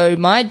chemo. So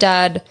my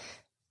dad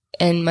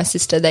and my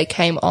sister, they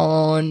came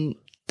on,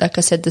 like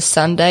I said, the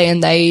Sunday,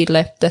 and they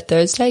left the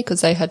Thursday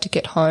because they had to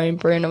get home.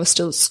 Brianna was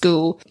still at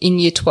school in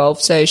year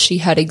 12, so she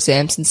had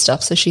exams and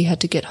stuff, so she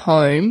had to get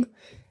home.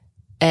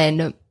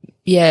 And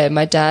yeah,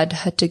 my dad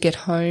had to get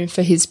home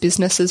for his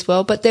business as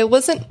well, but there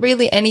wasn't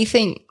really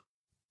anything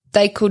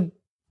they could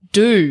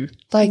do.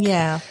 Like,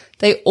 yeah,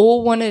 they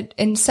all wanted,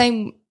 and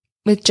same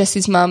with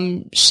Jesse's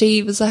mum,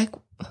 she was like,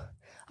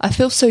 I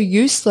feel so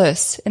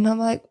useless. And I'm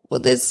like, well,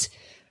 there's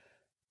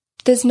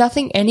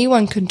nothing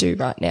anyone can do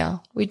right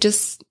now. We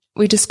just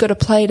got to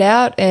play it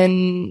out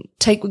and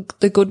take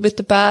the good with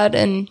the bad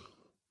and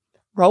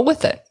roll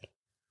with it.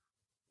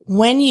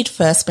 When you'd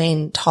first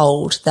been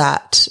told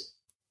that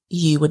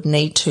you would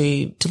need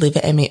to deliver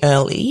Emmy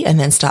early and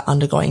then start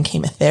undergoing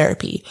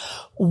chemotherapy,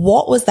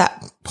 what was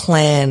that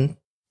plan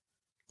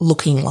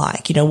looking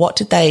like? What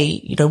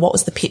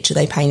was the picture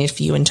they painted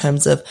for you in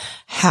terms of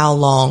how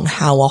long,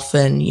 how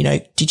often,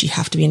 did you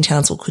have to be in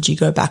Townsville? Could you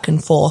go back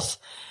and forth?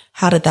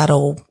 How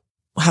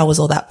was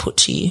all that put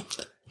to you?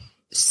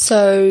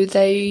 So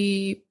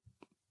they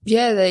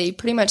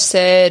pretty much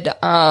said,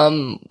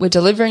 we're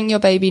delivering your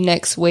baby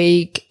next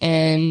week,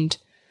 and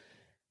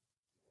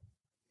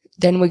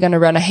then we're going to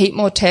run a heap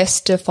more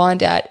tests to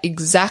find out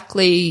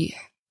exactly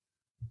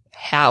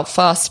how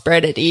far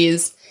spread it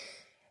is,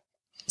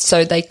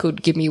 so they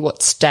could give me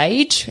what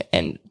stage.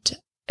 And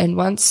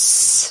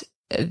once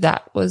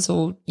that was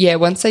all,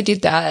 once they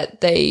did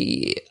that,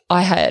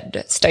 I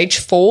had stage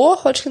 4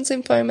 Hodgkin's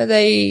lymphoma,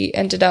 they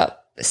ended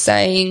up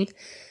saying,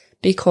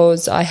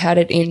 because I had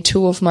it in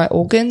 2 of my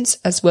organs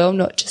as well,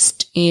 not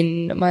just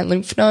in my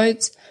lymph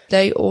nodes.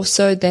 They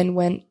also then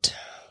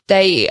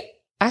they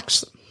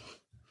actually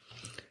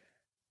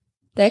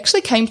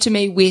came to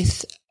me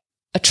with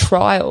a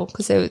trial,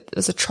 because there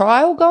was a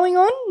trial going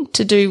on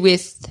to do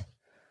with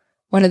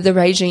one of the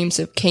regimes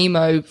of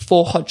chemo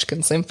for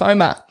Hodgkin's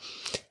lymphoma.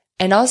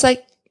 And I was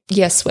like,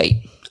 yeah,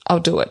 sweet, I'll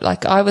do it.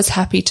 Like, I was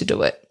happy to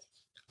do it.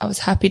 I was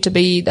happy to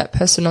be that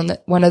person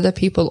one of the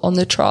people on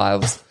the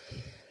trials.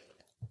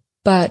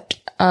 But,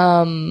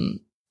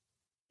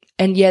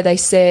 they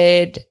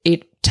said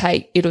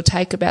it'll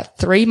take about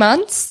 3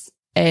 months,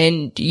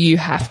 and you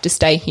have to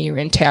stay here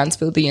in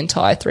Townsville the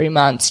entire 3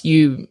 months.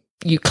 You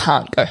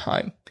can't go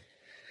home.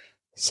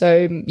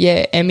 So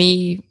yeah,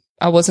 Emmy,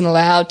 I wasn't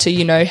allowed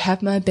to,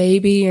 have my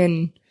baby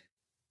and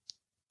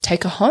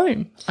take her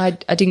home. I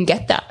didn't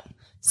get that.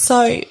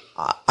 So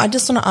I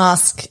just want to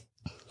ask,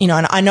 and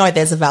I know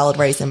there's a valid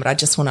reason, but I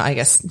just want to, I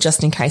guess,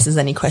 just in case there's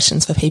any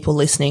questions for people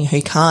listening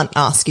who can't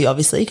ask you,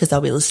 obviously, because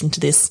they'll be listening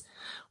to this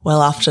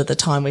well after the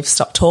time we've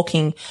stopped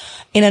talking.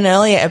 In an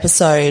earlier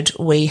episode,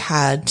 we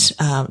had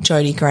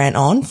Jodie Grant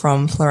on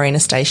from Florina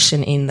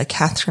Station in the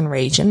Katherine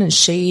region, and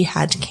she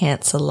had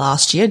cancer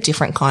last year,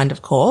 different kind,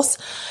 of course.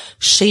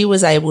 She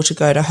was able to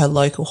go to her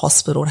local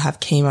hospital to have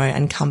chemo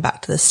and come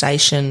back to the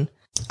station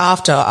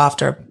after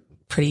a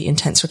pretty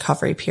intense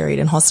recovery period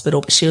in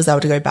hospital, but she was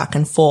able to go back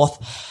and forth.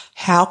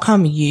 How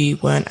come you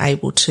weren't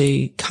able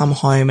to come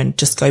home and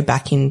just go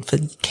back in for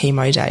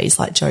chemo days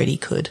like Jodie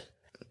could?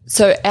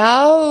 So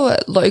our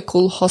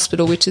local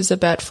hospital, which is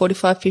about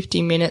 45,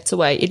 50 minutes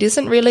away, it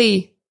isn't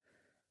really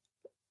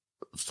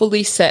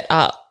fully set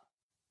up,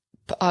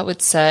 I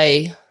would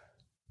say,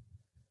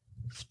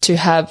 to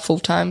have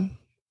full-time,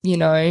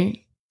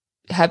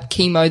 have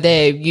chemo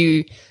there.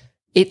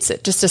 It's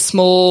just a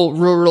small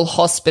rural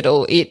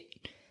hospital.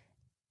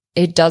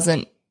 It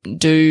doesn't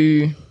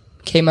do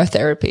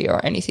chemotherapy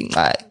or anything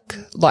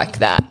like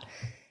that.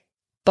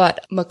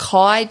 But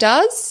Mackay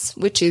does,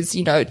 which is,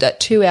 that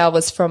 2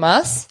 hours from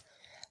us,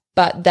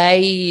 but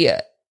they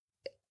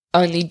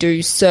only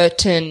do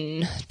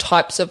certain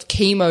types of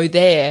chemo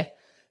there.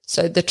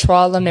 So the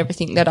trial and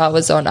everything that I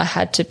was on, I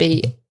had to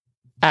be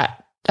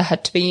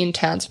in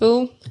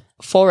Townsville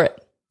for it.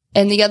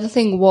 And the other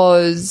thing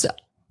was,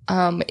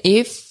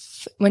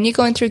 when you're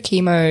going through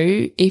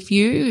chemo,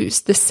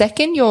 the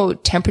second your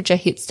temperature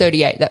hits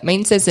 38, that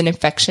means there's an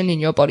infection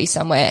in your body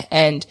somewhere,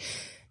 and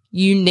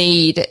you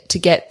need to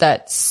get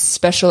that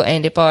special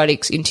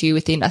antibiotics into you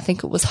within, I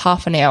think it was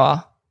half an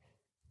hour,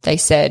 they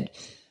said.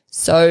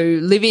 So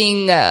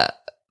living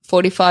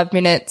 45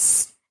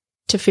 minutes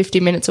to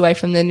 50 minutes away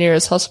from the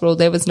nearest hospital,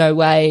 there was no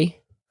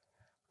way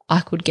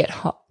I could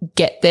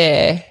get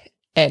there.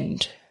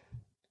 And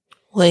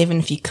well, even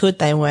if you could,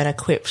 they weren't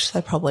equipped.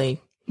 They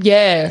probably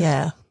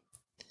yeah.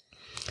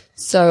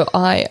 So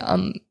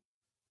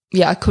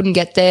I couldn't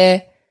get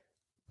there.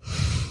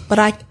 But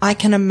I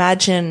can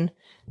imagine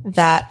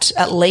that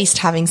at least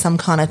having some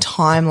kind of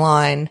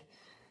timeline,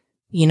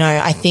 you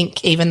know, I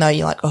think even though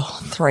you're like,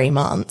 3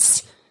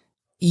 months,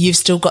 you've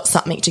still got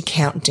something to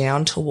count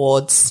down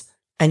towards,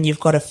 and you've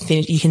got to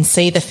finish, you can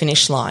see the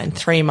finish line,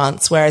 3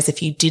 months. Whereas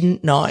if you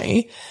didn't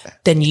know,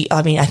 then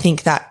I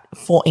think that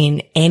for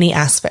in any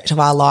aspect of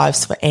our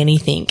lives, for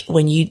anything,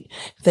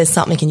 if there's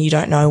something and you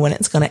don't know when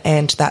it's going to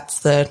end,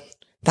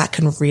 that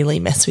can really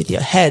mess with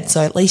your head.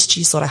 So at least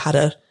you sort of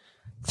had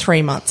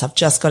 3 months. I've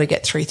just got to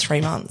get through 3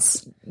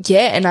 months.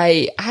 Yeah. And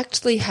I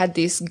actually had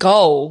this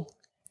goal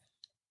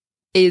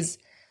is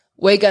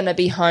we're going to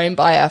be home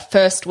by our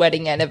first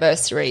wedding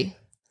anniversary.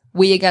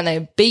 We are going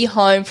to be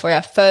home for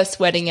our first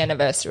wedding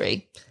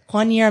anniversary.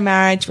 1 year of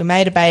marriage, we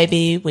made a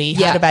baby, we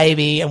had a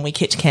baby, and we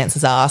kicked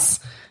cancer's ass.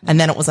 And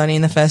then it was only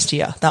in the first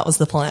year. That was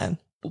the plan.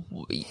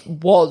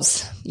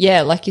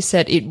 Yeah, like you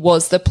said, it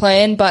was the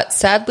plan, but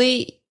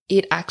sadly,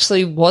 it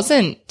actually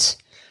wasn't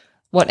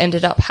what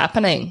ended up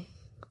happening.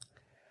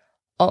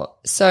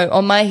 So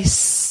on my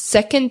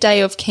second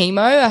day of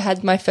chemo, I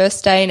had my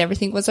first day and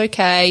everything was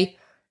okay.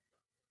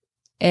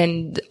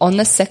 And on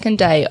the second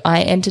day,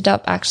 I ended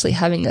up actually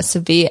having a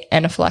severe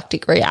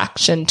anaphylactic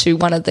reaction to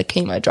one of the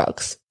chemo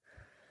drugs.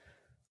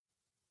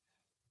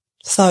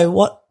 So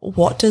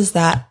what does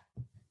that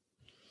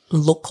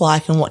look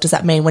like, and what does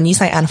that mean? When you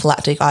say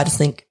anaphylactic, I just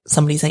think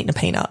somebody's eaten a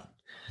peanut.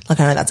 Like,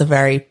 I know that's a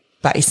very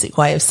basic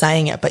way of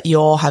saying it, but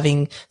you're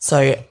having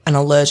an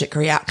allergic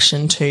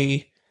reaction to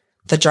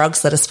the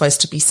drugs that are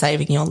supposed to be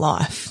saving your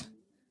life.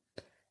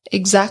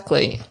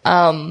 Exactly.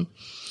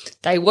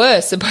 They were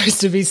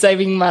supposed to be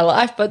saving my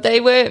life, but they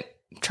were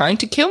trying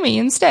to kill me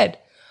instead.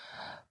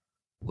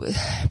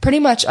 Pretty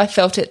much I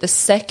felt it the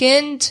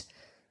second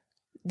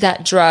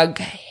that drug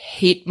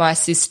hit my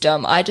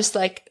system. I just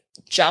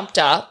jumped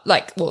up,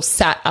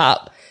 sat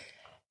up,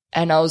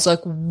 and I was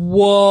like,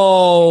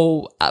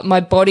 whoa.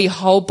 My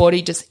whole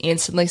body just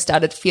instantly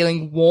started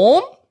feeling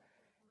warm.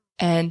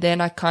 And then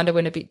I kind of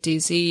went a bit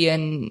dizzy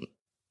and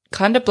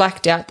kind of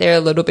blacked out there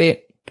a little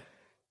bit.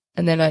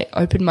 And then I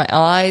opened my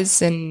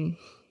eyes and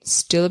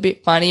still a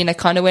bit funny, and I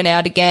kind of went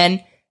out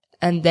again,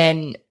 and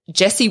then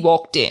Jessie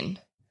walked in.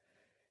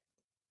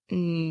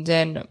 And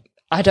then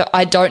I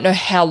don't know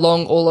how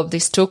long all of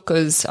this took,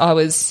 because I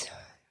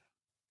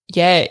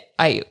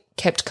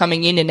kept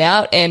coming in and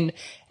out, and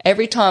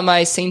every time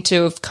I seemed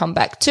to have come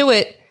back to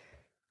it,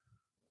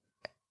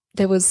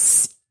 there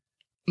was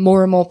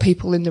more and more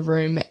people in the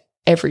room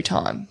every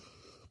time.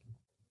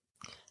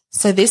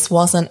 So this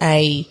wasn't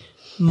a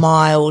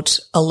mild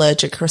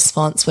allergic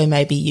response where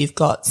maybe you've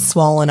got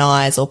swollen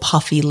eyes or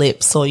puffy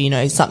lips, or,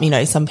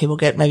 some people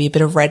get maybe a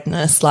bit of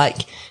redness,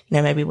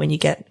 maybe when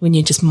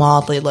you're just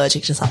mildly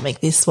allergic to something.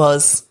 This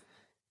was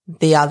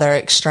the other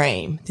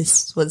extreme.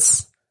 This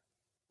was,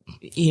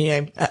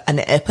 an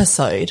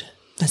episode,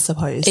 I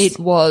suppose. It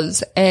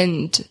was.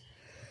 And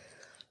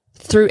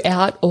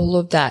throughout all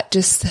of that,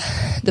 just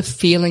the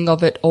feeling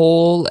of it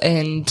all,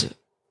 and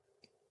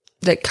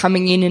that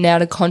coming in and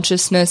out of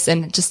consciousness,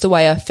 and just the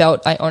way I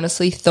felt, I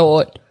honestly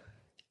thought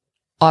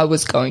I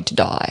was going to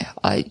die.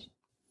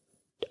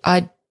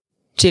 I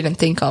didn't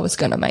think I was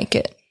going to make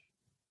it.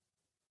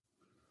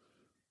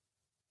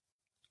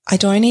 I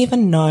don't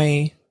even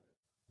know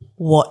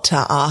what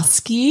to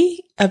ask you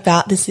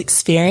about this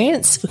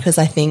experience, because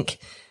I think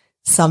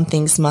some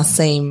things must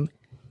seem,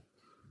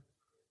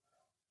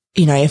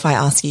 if I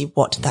ask you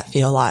what did that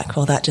feel like,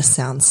 well, that just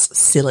sounds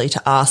silly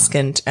to ask,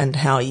 and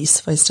how are you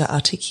supposed to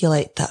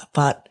articulate that?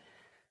 But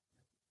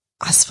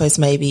I suppose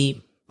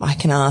maybe I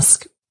can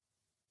ask,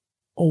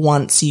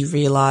 once you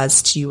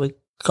realised you were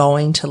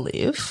going to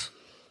live,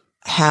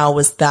 how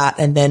was that?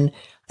 And then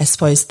I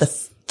suppose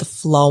the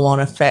flow-on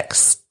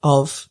effects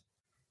of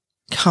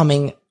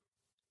coming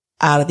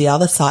out of the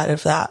other side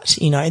of that,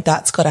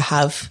 that's got to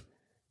have,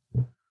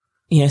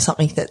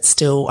 something that's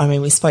still,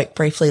 we spoke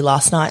briefly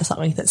last night,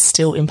 something that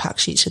still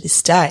impacts you to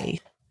this day.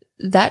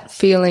 That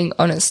feeling,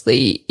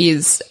 honestly,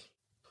 is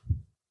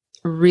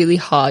really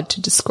hard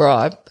to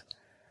describe.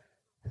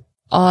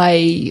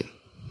 My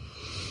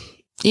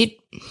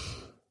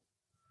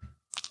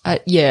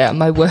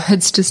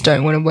words just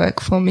don't want to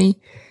work for me.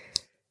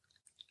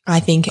 I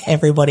think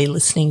everybody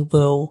listening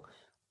will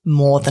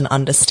more than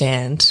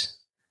understand.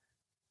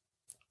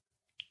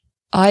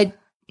 I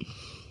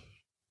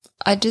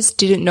just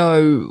didn't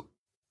know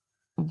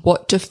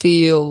what to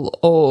feel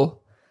or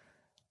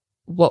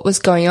what was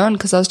going on,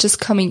 because I was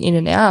just coming in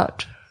and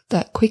out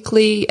that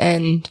quickly,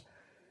 and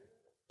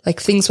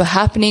things were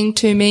happening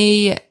to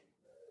me,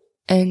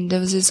 and there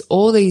was just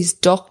all these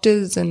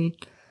doctors and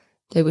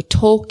they were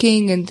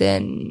talking, and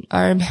then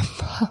I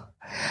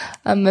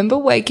remember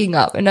waking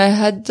up and I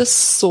had the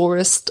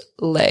sorest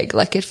leg.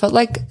 It felt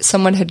like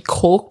someone had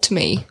corked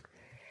me,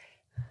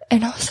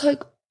 and I was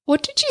like,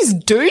 what did you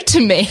do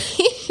to me?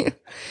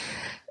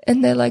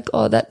 And they're like,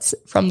 oh, that's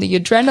from the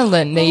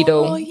adrenaline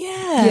needle. Oh,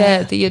 yeah.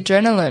 Yeah, the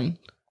adrenaline.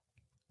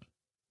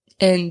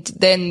 And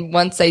then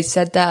once they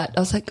said that, I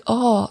was like,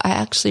 oh, I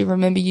actually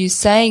remember you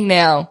saying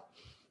now.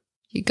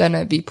 you're going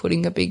to be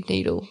putting a big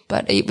needle.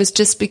 But it was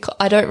just because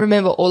I don't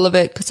remember all of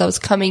it because I was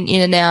coming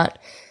in and out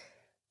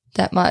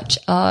that much.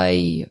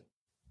 Once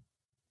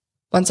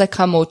I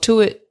come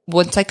to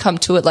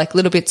it, like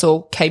little bits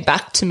all came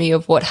back to me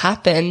of what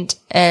happened.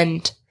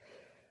 And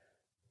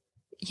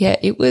yeah,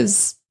 it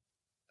was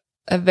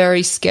a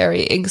very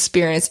scary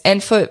experience.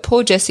 And for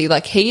poor Jesse,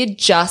 like he had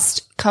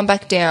just come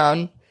back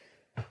down.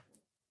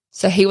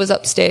 So he was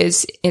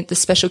upstairs at the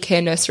special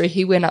care nursery.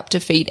 He went up to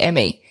feed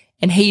Emmy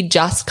and he'd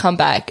just come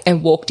back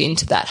and walked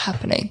into that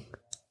happening.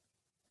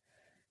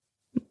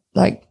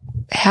 Like,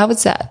 how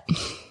was that?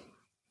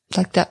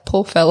 Like that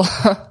poor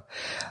fella.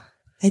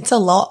 It's a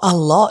lot.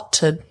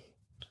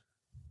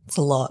 It's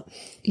a lot.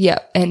 Yeah.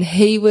 And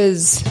he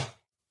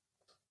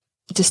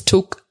just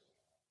took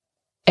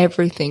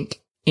everything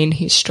in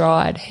his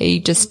stride. He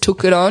just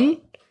took it on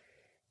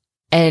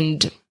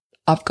and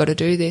I've got to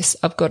do this.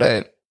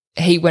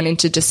 He went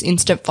into just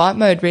instant fight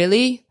mode,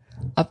 really.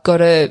 I've got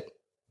to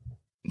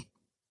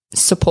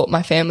support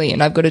my family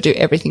and I've got to do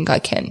everything I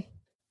can.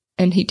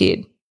 And he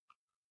did.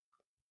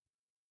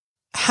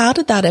 How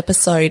did that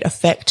episode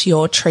affect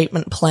your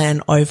treatment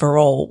plan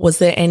overall? Was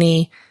there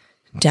any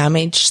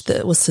damage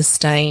that was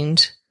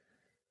sustained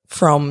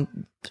from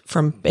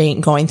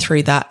going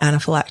through that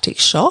anaphylactic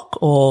shock,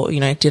 or,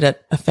 did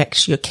it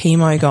affect your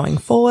chemo going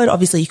forward?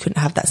 Obviously you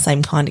couldn't have that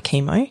same kind of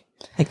chemo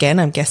again,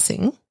 I'm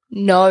guessing.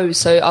 No,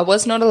 so I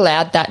was not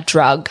allowed that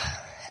drug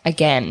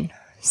again.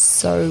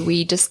 So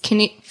we just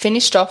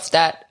finished off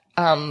that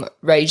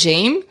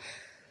regime.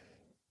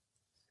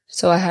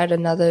 So I had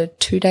another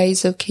 2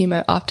 days of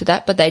chemo after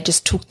that, but they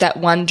just took that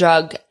one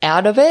drug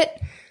out of it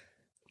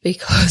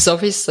because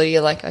obviously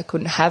like I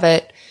couldn't have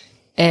it.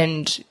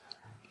 And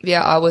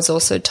yeah, I was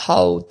also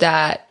told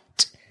that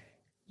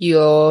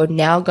you're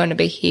now going to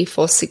be here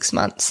for 6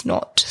 months,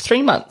 not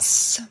 3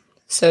 months.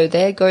 So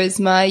there goes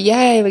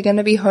yay, we're going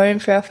to be home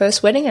for our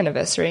first wedding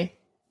anniversary.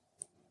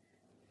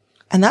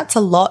 And that's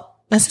a lot.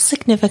 That's a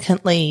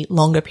significantly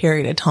longer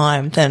period of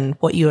time than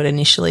what you had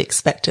initially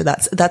expected.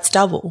 That's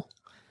double.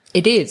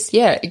 It is.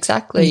 Yeah,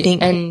 exactly.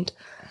 And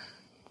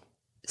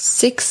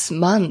 6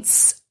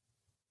 months,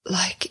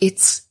 like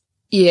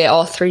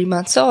 3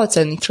 months. Oh, it's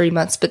only 3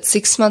 months, but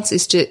 6 months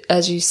is just,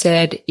 as you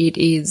said, it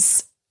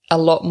is a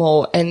lot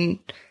more. And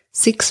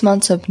 6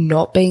 months of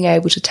not being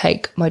able to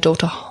take my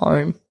daughter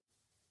home.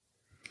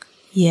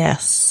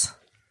 Yes.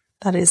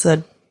 That is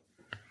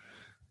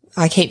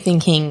I keep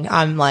thinking,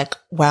 I'm like,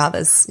 wow,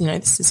 this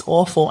is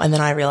awful. And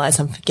then I realize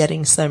I'm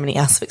forgetting so many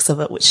aspects of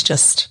it, which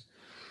just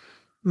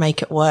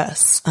make it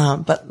worse.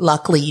 But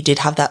luckily you did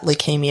have that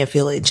leukemia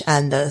village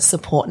and the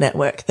support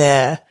network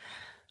there,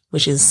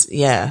 which is,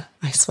 yeah,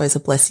 I suppose a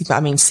blessing. But I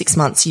mean, 6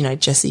 months,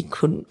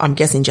 I'm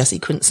guessing Jesse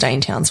couldn't stay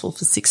in Townsville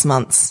for 6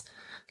 months.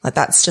 Like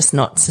that's just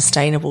not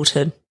sustainable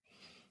to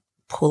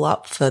pull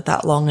up for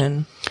that long.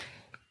 And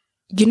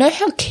you know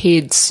how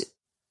kids,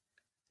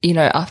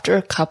 after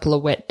a couple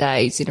of wet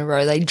days in a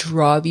row, they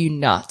drive you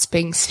nuts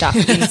being stuck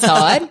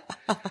inside.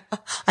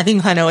 I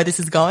think I know where this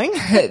is going.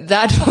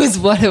 That was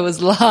what it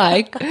was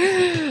like.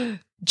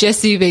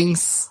 Jesse being,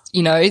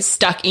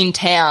 stuck in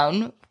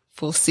town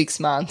for 6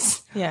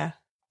 months. Yeah.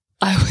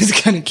 I was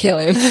going to kill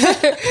him.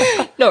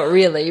 Not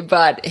really,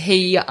 but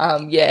he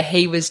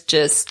was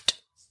just,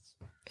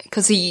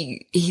 because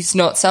he's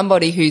not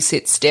somebody who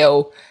sits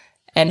still,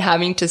 and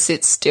having to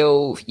sit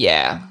still,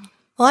 yeah.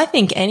 Well, I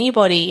think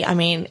anybody,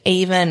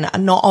 even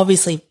not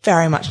obviously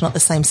very much not the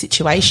same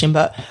situation,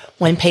 but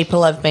when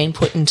people have been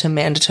put into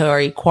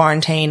mandatory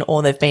quarantine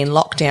or they've been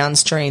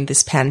lockdowns during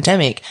this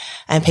pandemic,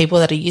 and people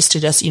that are used to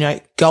just,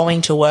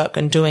 going to work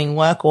and doing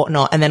work or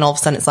whatnot, and then all of a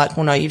sudden it's like,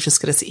 well, no, you've just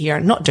got to sit here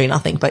and not do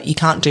nothing, but you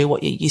can't do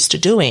what you're used to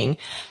doing.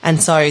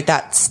 And so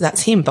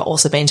that's him, but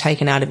also being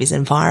taken out of his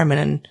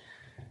environment. And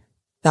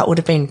that would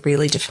have been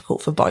really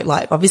difficult for both.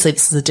 Like, obviously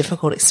this is a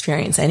difficult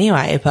experience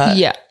anyway, but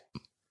yeah.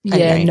 Yeah,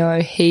 anyway.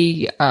 no,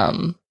 he,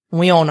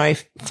 we all know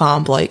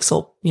farm blokes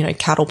or,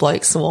 cattle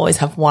blokes will always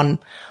have one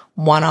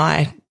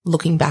eye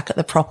looking back at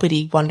the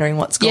property, wondering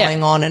what's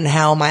going on and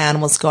how my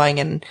animal's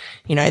going. And,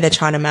 they're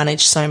trying to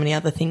manage so many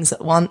other things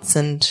at once.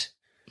 And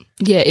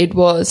yeah, it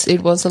was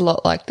a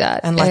lot like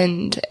that.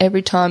 And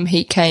every time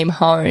he came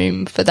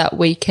home for that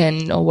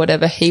weekend or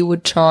whatever, he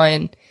would try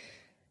and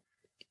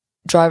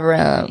drive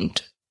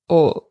around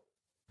or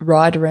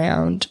ride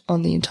around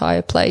on the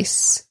entire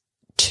place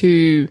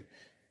to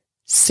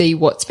see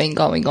what's been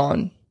going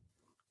on,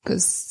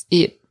 because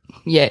it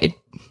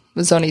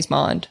was on his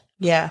mind.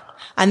 Yeah.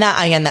 And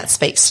that, again, that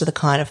speaks to the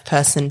kind of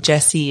person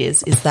Jesse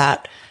is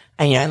that,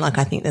 and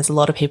I think there's a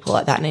lot of people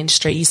like that in the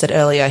industry. You said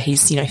earlier,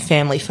 he's,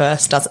 family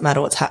first, doesn't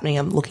matter what's happening,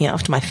 I'm looking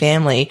after my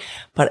family.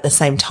 But at the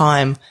same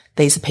time,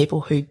 these are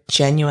people who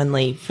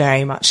genuinely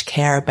very much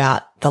care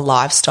about the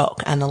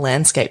livestock and the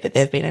landscape that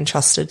they've been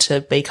entrusted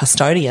to be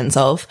custodians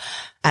of.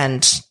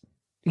 And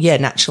yeah,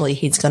 naturally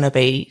he's going to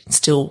be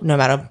still, no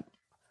matter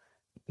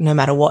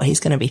what,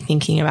 he's going to be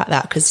thinking about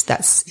that, because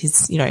that's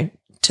his,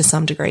 to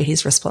some degree,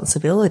 his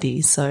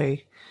responsibility. So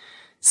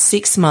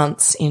 6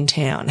 months in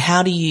town,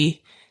 how do you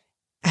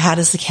how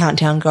does the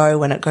countdown go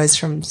when it goes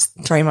from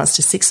 3 months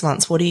to 6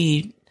 months? What do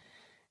you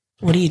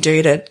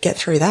do to get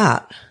through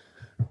that?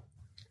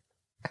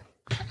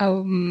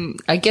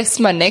 I guess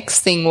my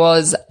next thing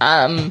was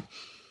got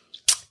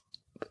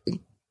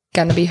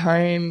to be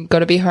home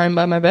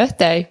by my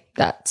birthday.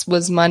 That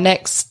was my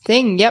next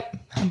thing. Yep,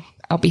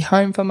 I'll be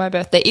home for my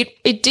birthday.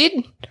 It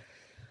did.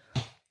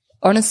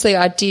 Honestly,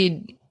 I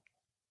did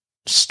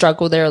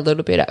struggle there a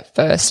little bit at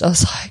first. I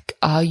was like,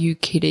 are you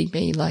kidding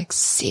me? Like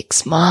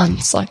 6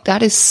 months? Like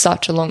that is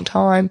such a long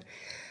time.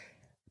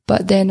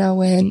 But then I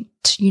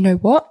went, you know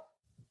what?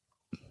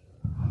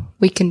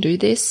 We can do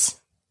this.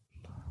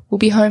 We'll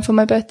be home for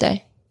my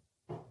birthday.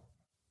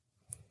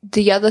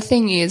 The other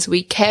thing is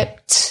we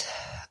kept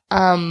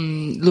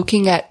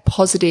looking at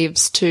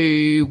positives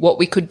to what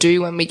we could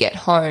do when we get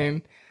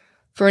home.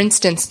 For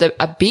instance,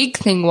 a big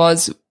thing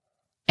was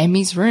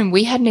Emmy's room.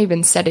 We hadn't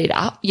even set it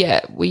up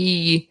yet.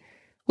 We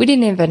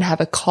didn't even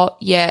have a cot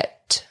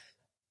yet.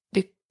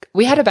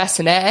 We had a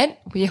bassinet.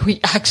 We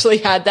actually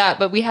had that,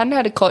 but we hadn't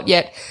had a cot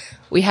yet.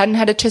 We hadn't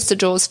had a chest of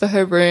drawers for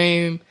her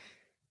room.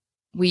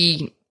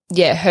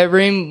 Her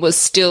room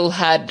still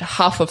had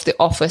half of the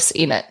office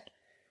in it.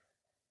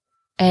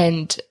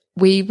 And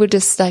we were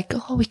just like,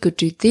 oh, we could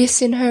do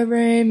this in her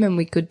room and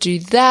we could do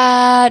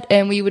that.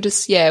 And we were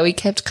just, we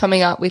kept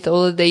coming up with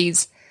all of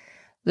these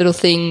little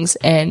things.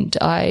 And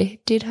I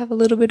did have a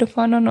little bit of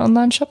fun on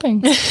online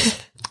shopping.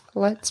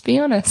 Let's be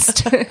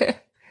honest.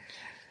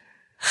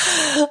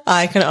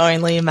 I can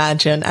only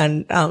imagine.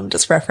 And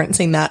just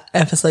referencing that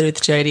episode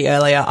with Jodie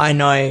earlier, I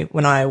know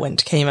when I went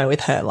to chemo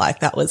with her, like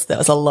there was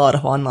a lot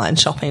of online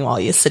shopping while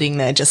you're sitting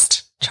there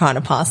just trying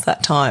to pass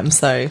that time.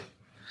 So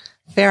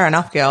fair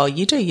enough, girl.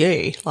 You do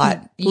you.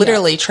 Like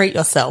literally treat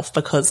yourself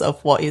because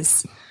of what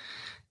is,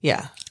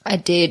 I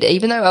did,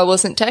 even though I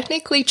wasn't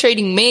technically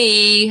treating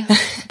me,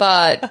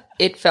 but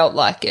it felt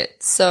like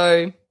it.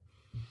 So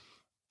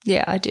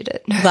yeah, I did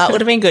it. That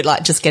would have been good,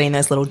 like just getting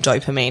those little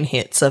dopamine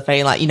hits of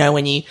being like, you know,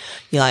 when you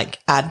like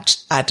add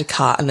to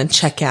cart and then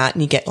check out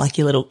and you get like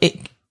your little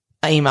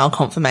email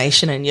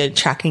confirmation and your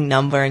tracking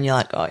number and you're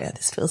like, oh yeah,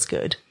 this feels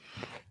good.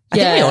 I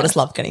think we all just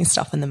love getting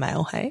stuff in the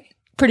mail, hey?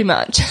 Pretty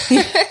much.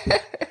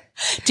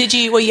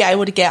 Were you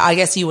able to get, I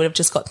guess you would have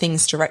just got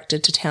things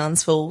directed to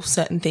Townsville,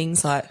 certain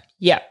things like?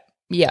 Yeah.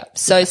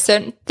 So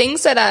certain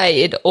things that I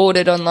had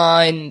ordered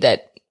online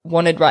that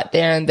wanted right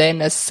there and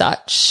then as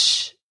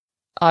such,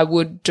 I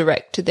would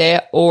direct to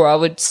there, or I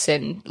would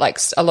send like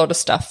a lot of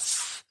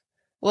stuff.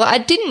 Well, I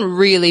didn't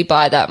really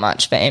buy that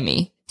much for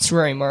Emmy's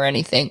room or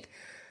anything,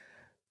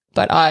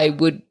 but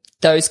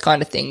those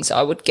kind of things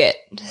I would get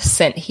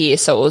sent here.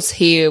 So it was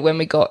here when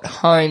we got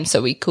home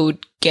so we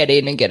could get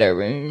in and get her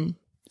room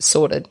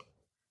sorted.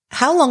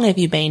 How long have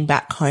you been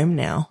back home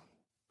now?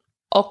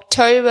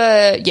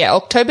 October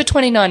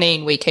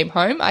 2019 we came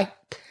home. I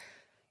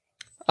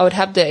would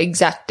have the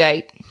exact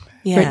date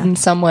written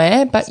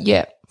somewhere, but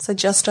yeah. So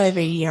just over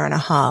a year and a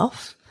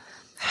half.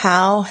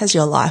 How has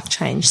your life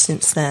changed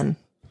since then?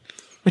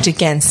 Which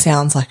again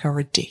sounds like a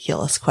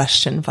ridiculous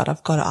question, but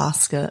I've got to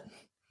ask it.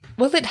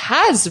 Well, it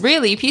has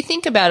really. If you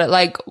think about it,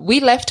 like we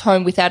left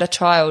home without a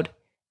child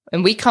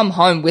and we come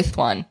home with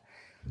one.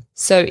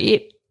 So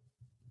it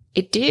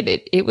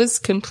was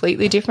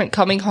completely different.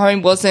 Coming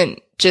home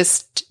wasn't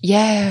just,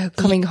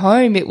 coming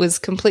home. It was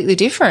completely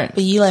different.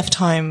 But you left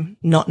home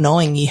not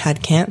knowing you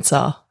had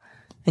cancer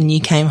and you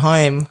came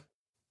home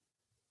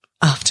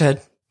after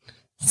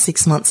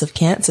 6 months of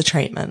cancer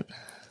treatment.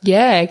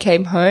 Yeah, I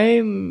came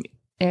home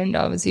and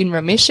I was in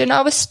remission.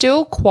 I was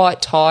still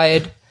quite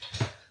tired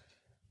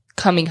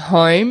coming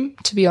home,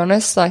 to be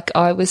honest. Like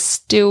I was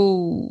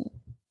still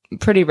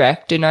pretty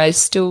wrecked and I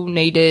still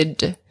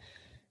needed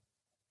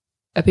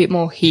a bit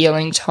more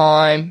healing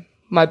time.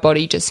 My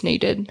body just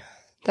needed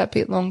that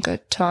bit longer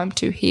time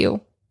to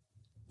heal.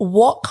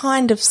 What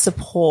kind of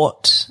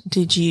support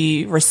did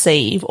you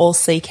receive or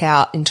seek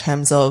out in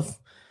terms of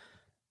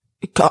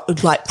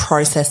like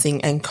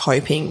processing and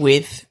coping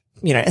with,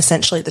 you know,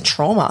 essentially the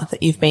trauma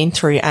that you've been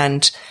through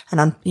and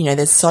you know,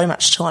 there's so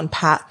much to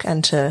unpack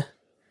and to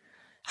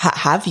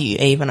have you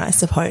even, I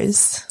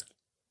suppose,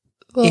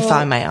 well, if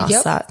I may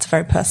ask that. It's a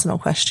very personal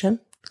question.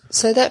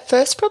 So that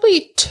first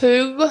probably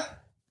 2-3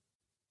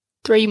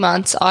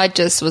 months, I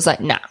just was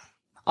like, nah,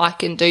 I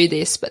can do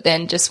this. But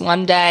then just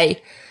one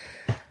day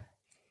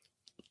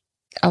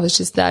I was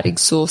just that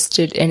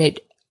exhausted and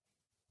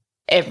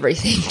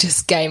everything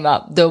just came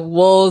up. The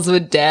walls were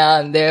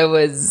down. There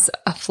was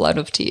a flood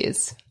of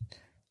tears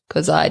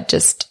because I'd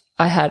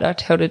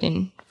held it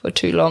in for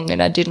too long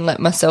and I didn't let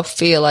myself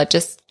feel. I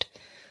just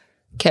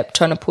kept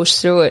trying to push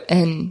through it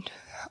and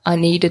I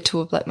needed to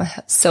have let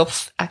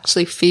myself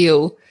actually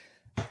feel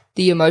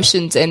the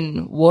emotions,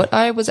 and what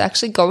I was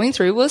actually going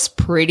through was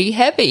pretty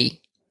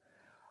heavy.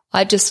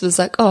 I just was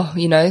like, oh,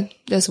 you know,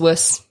 there's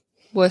worse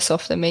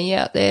off than me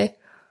out there.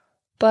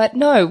 But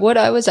no, what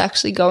I was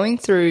actually going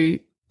through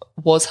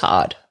was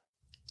hard.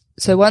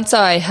 So once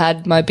I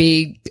had my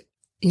big,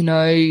 you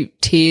know,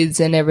 tears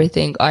and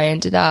everything, I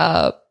ended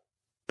up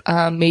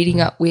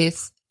meeting up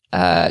with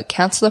a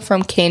counsellor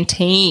from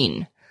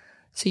Canteen.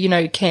 So, you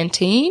know,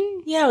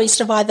 Canteen? Yeah, we used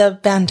to buy the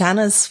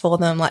bandanas for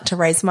them, like to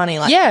raise money,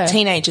 like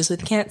teenagers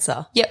with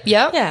cancer. Yep.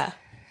 Yeah.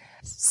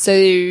 So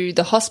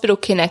the hospital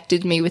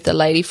connected me with a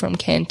lady from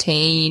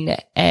Canteen,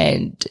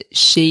 and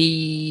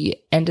I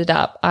ended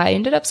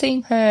up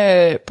seeing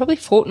her probably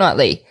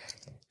fortnightly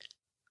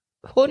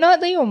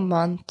or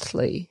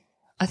monthly.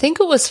 I think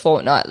it was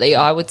fortnightly.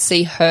 I would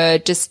see her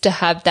just to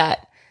have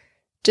that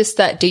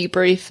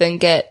debrief and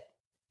get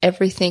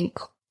everything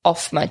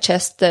off my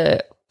chest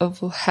of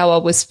how I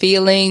was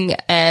feeling.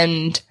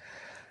 And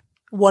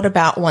what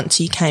about once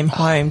you came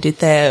home?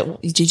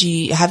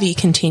 Have you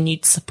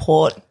continued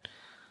support?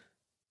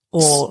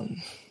 Or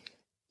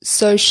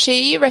so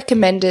she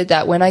recommended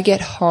that when I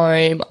get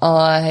home,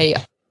 I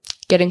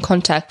get in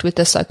contact with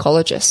a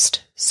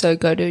psychologist. So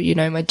go to, you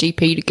know, my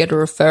GP to get a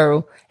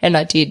referral. And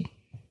I did.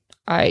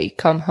 I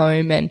come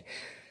home and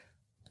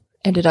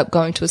ended up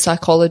going to a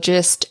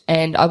psychologist,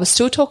 and I was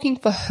still talking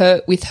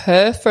with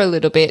her for a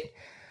little bit.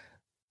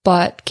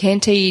 But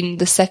Canteen,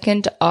 the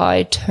second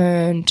I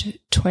turned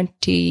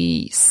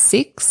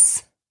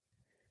 26,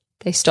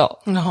 they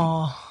stopped.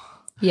 Oh.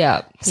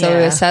 Yeah.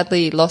 So I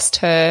sadly lost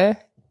her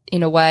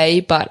in a way,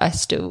 but I've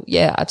still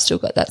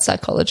got that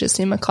psychologist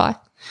in Mackay.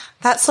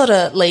 That sort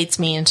of leads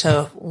me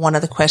into one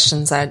of the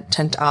questions I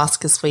tend to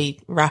ask as we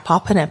wrap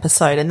up an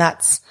episode, and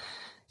that's,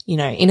 you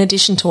know, in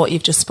addition to what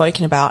you've just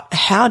spoken about,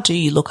 how do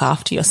you look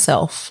after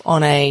yourself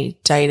on a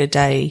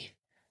day-to-day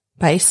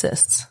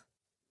basis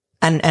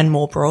and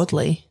more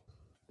broadly?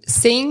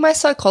 Seeing my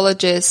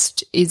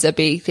psychologist is a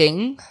big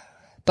thing,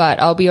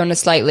 but I'll be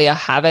honest, lately I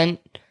haven't.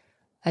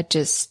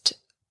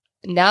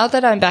 Now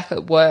that I'm back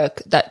at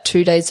work, that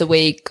 2 days a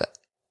week,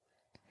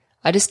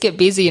 I just get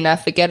busy and I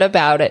forget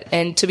about it.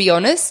 And to be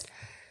honest,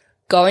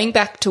 going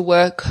back to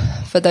work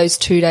for those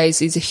 2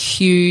 days is a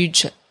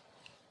huge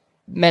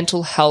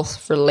mental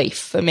health relief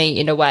for me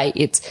in a way.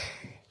 It's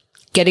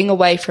getting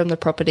away from the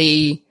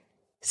property,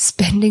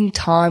 spending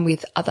time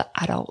with other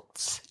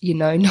adults, you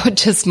know, not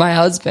just my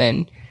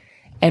husband.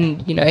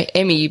 And, you know,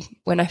 Emmy,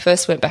 when I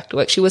first went back to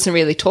work, she wasn't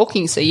really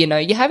talking. So, you know,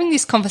 you're having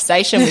this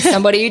conversation with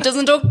somebody who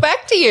doesn't talk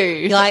back to you.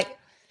 You're like,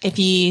 if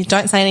you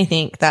don't say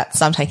anything,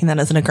 I'm taking that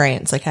as an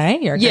agreement, okay?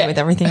 You're agreeing with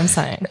everything I'm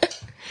saying.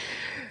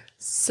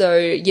 So,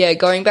 yeah,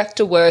 going back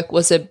to work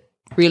was a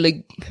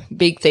really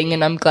big thing,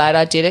 and I'm glad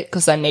I did it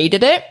because I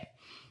needed it.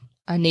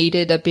 I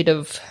needed a bit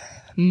of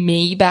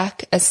me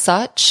back as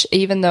such,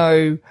 even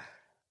though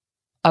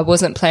I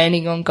wasn't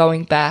planning on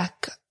going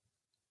back.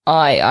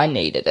 I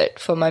needed it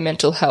for my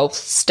mental health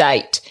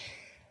state.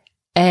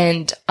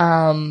 And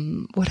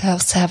what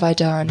else have I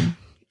done?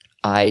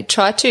 I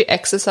try to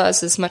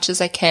exercise as much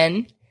as I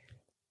can.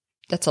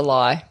 That's a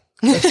lie,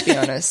 let's be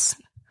honest.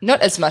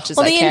 Not as much as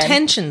I can. Well, the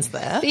intention's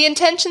there. The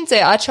intention's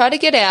there. I try to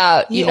get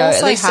out, you know,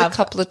 at least a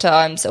couple of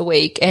times a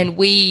week. And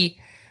we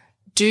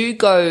do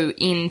go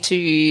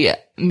into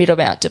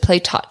Middlemount to play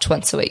touch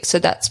once a week. So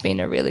that's been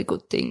a really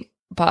good thing.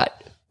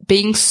 But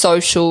being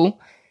social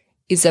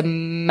is a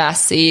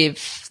massive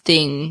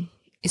thing.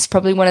 It's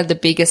probably one of the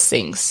biggest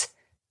things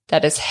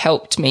that has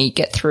helped me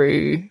get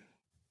through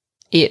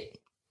it.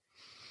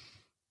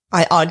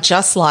 I'd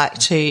just like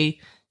to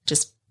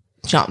just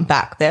jump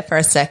back there for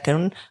a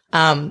second.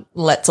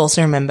 Let's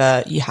also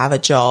remember you have a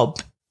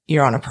job,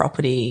 you're on a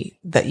property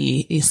that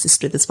you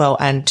assist with as well,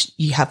 and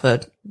you have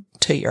a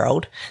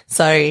 2-year-old.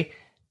 So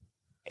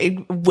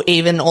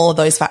even all of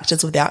those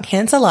factors without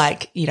cancer,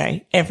 like, you know,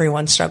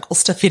 everyone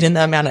struggles to fit in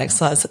the amount of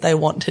exercise that they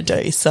want to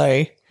do.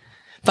 So,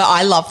 but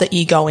I love that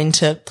you go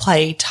into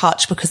play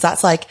touch because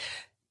that's like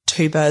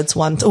 2 birds,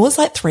 one, or it's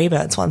like 3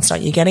 birds, one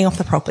stone. You're getting off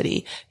the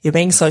property, you're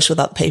being social with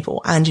other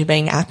people, and you're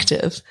being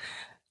active.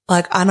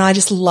 Like, and I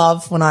just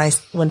love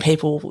when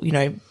people, you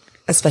know,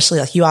 especially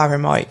like you are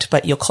remote,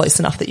 but you're close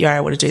enough that you're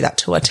able to do that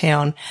to a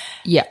town.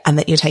 Yeah. And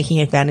that you're taking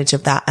advantage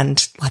of that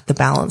and like the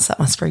balance that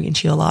must bring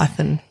into your life.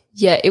 And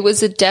yeah, it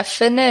was a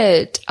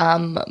definite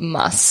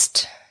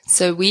must.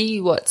 So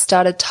we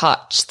started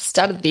touch, the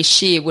start of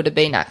this year would have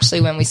been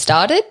actually when we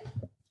started.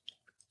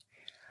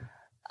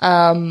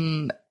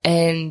 And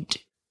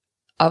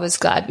I was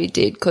glad we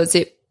did because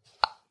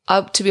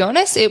to be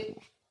honest,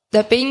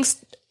 that being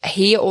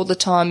here all the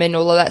time and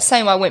all of that,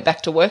 same, I went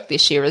back to work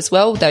this year as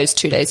well, those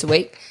 2 days a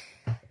week.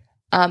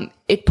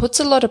 It puts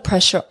a lot of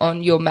pressure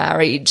on your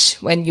marriage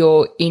when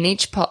you're in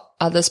each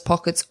other's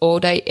pockets all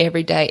day,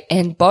 every day,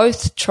 and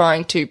both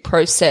trying to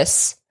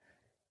process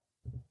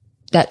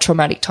that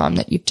traumatic time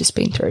that you've just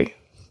been through.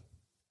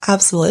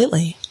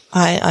 Absolutely.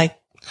 I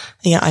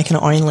can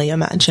only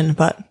imagine,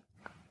 but.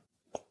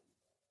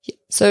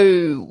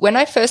 So when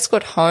I first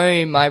got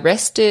home, I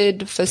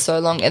rested for so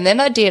long, and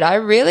then I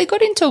really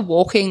got into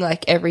walking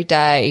like every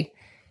day,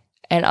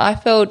 and I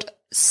felt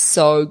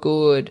so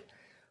good.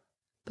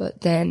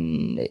 But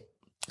then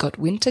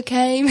winter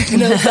came,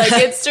 and I was like,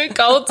 it's too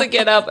cold to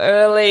get up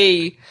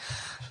early.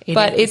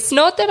 It's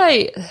not that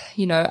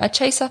I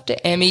chase after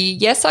Emmy.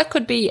 Yes, I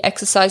could be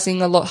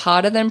exercising a lot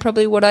harder than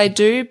probably what I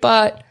do,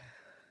 but,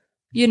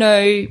 you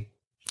know,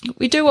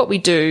 we do what we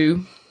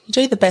do. You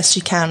do the best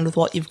you can with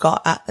what you've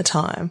got at the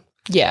time.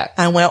 Yeah.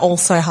 And we're all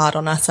so hard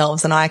on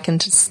ourselves. And I can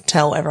just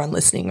tell everyone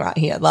listening right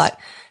here, like,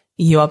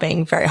 you are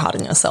being very hard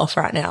on yourself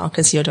right now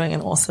because you're doing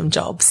an awesome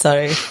job.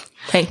 So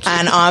thank you.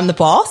 And I'm the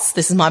boss.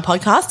 This is my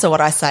podcast. So what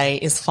I say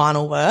is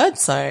final word.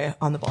 So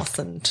I'm the boss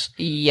and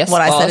yes, what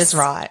boss. I said is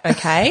right.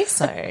 Okay.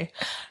 So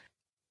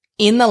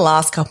in the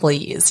last couple of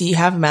years, you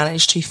have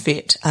managed to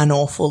fit an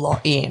awful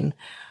lot in,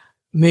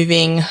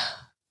 moving,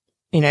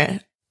 you know,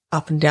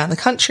 up and down the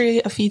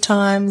country a few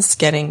times,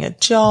 getting a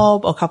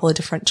job or a couple of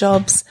different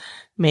jobs,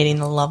 meeting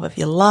the love of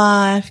your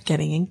life,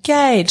 getting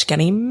engaged,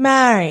 getting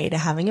married,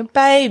 having a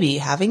baby,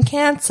 having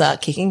cancer,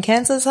 kicking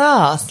cancer's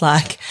ass.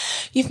 Like,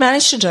 you've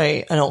managed to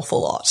do an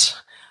awful lot.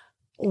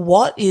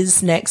 What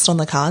is next on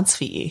the cards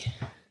for you?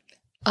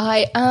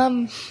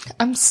 I'm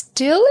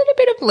still in a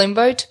bit of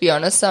limbo, to be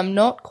honest. I'm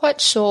not quite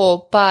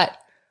sure, but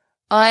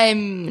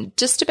I'm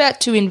just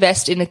about to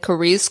invest in a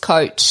careers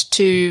coach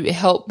to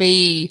help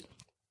me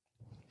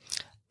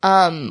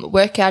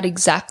work out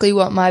exactly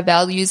what my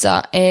values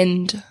are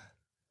and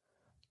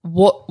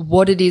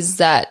what it is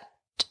that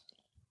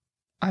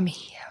I'm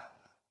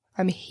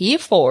here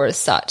for as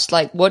such.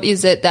 Like, what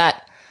is it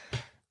that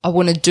I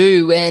want to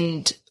do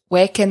and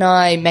where can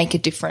I make a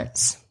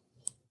difference?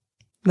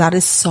 That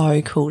is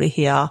so cool to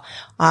hear.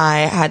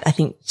 I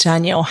think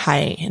Danielle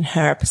Hay in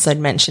her episode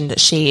mentioned that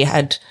she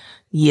had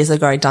years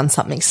ago done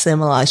something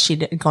similar.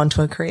 She'd gone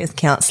to a careers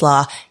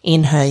counsellor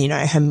in her, you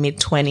know, her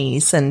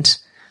mid-20s and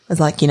was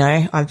like, you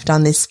know, I've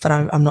done this, but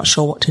I'm not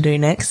sure what to do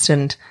next.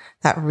 And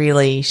that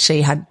really,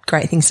 she had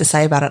great things to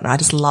say about it. And I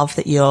just love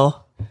that you're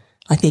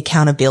like the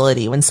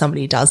accountability when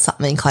somebody does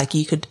something, like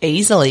you could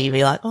easily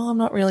be like, oh, I'm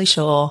not really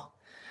sure.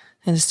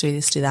 And just do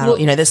this, do that. Well,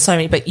 you know, there's so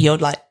many, but you're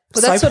like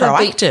so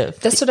proactive.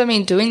 That's what I've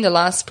been doing the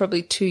last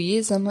probably 2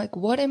 years. I'm like,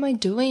 what am I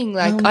doing?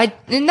 Like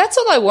and that's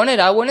all I wanted.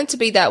 I wanted to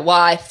be that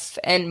wife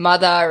and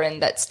mother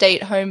and that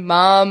stay-at-home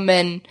mom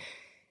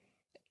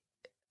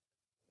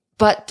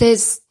but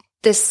there's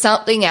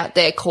something out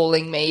there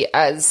calling me,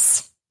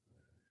 as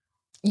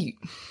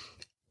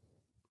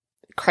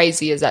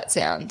crazy as that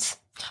sounds.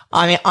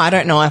 I mean, I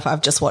don't know if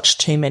I've just watched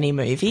too many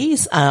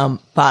movies, or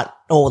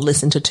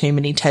listened to too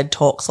many TED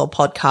Talks or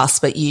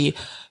podcasts, but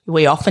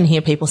we often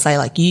hear people say,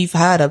 like, you've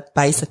had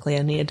basically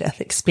a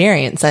near-death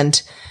experience.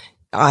 And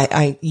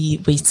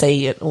we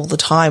see it all the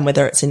time,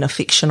 whether it's in a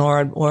fiction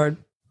or a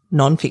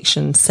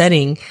non-fiction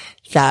setting,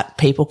 that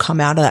people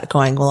come out of that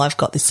going, well, I've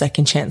got this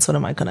second chance. What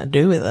am I going to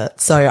do with it?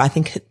 So I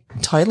think it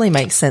totally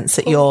makes sense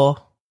that you're.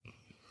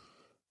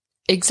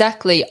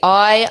 Exactly.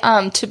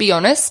 To be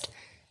honest,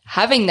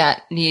 having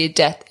that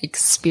near-death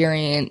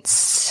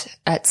experience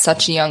at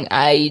such a young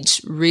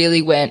age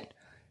really woke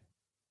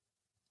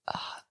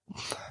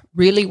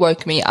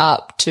me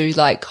up to,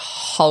 like,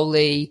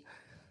 holy,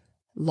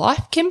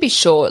 life can be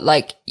short.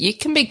 Like, you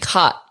can be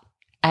cut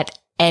at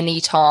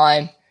any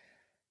time.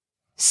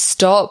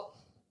 Stop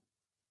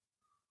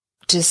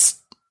just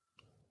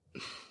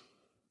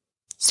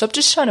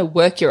trying to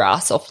work your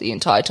ass off the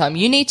entire time.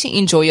 You need to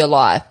enjoy your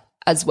life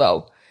as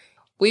well.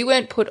 We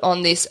weren't put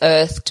on this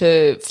earth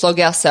to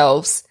flog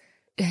ourselves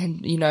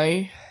and, you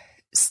know,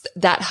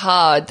 that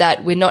hard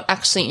that we're not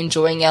actually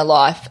enjoying our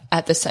life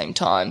at the same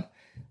time.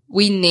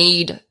 We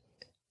need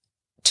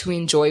to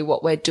enjoy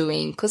what we're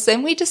doing, because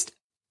then we just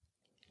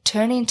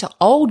turn into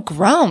old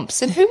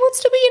grumps. And who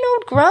wants to be an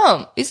old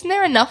grump? Isn't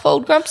there enough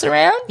old grumps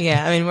around?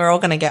 Yeah, I mean, we're all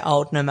going to get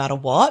old no matter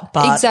what,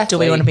 but exactly. Do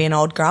we want to be an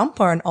old grump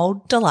or an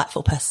old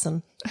delightful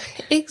person?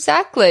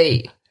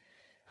 Exactly.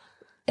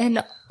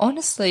 And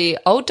honestly,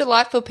 old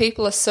delightful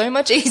people are so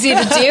much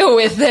easier to deal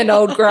with than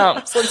old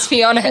grumps, let's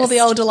be honest. Well,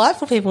 the old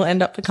delightful people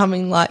end up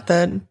becoming like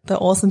the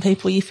awesome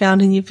people you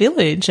found in your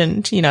village,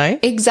 and, you know.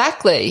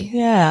 Exactly.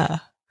 Yeah.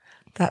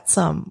 That's,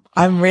 I'm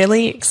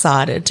really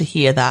excited to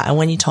hear that. And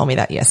when you told me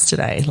that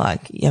yesterday,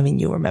 like, I mean,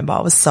 you'll remember,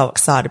 I was so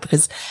excited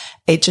because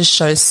it just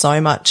shows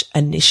so much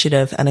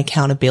initiative and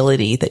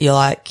accountability that you're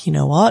like, you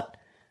know what?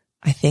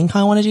 I think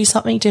I want to do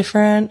something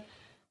different.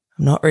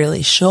 I'm not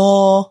really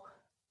sure.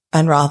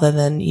 And rather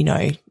than, you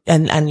know,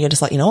 and you're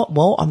just like, you know what?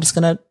 Well, I'm just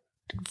going to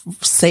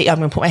I'm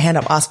going to put my hand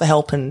up, ask for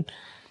help and,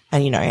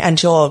 you know,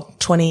 and you're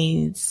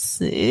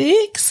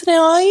 26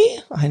 now, are you?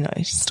 I know,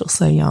 you're still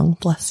so young,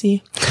 bless you.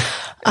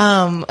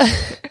 And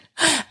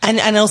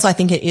also I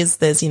think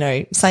there's, you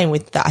know, same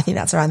with that. I think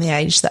that's around the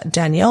age that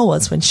Danielle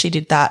was when she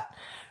did that,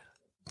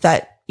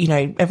 you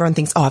know, everyone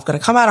thinks, oh, I've got to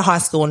come out of high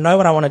school and know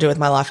what I want to do with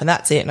my life and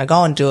that's it. And I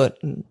go and do it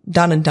and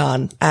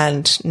done.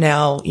 And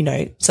now, you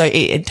know, so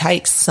it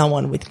takes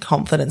someone with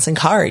confidence and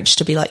courage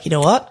to be like, you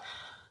know what?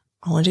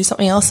 I want to do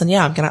something else. And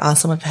yeah, I'm going to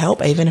ask someone for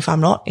help even if I'm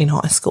not in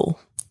high school.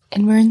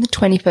 And we're in the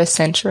 21st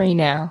century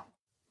now.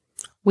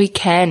 We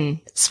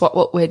can swap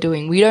what we're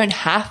doing. We don't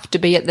have to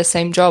be at the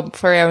same job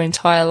for our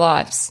entire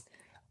lives.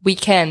 We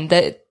can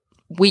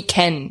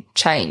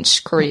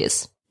change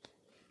careers.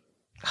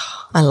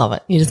 I love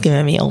it. You're just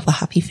giving me all the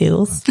happy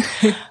feels.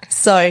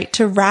 So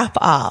to wrap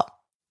up,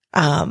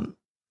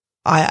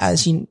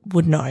 as you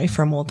would know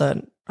from all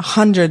the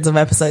hundreds of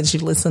episodes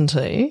you've listened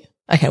to,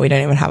 Okay, we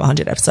don't even have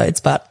 100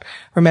 episodes, but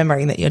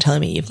remembering that you're telling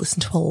me you've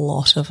listened to a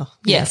lot of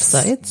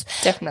episodes.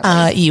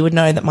 Definitely. You would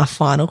know that my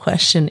final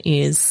question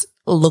is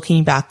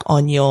looking back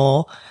on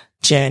your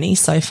journey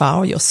so far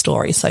or your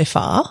story so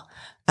far.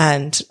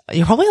 And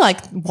you're probably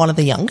like one of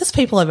the youngest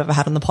people I've ever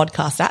had on the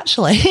podcast,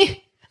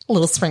 actually.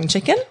 Little spring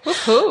chicken.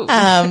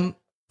 Woohoo.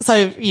 So,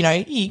 you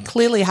know, you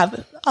clearly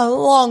have a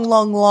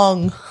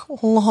long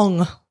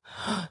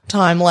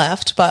time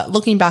left, but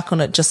looking back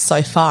on it just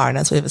so far, and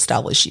as we've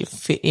established, you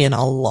fit in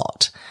a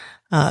lot.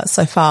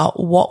 So far,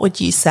 what would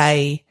you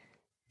say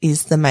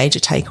is the major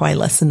takeaway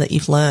lesson that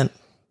you've learned?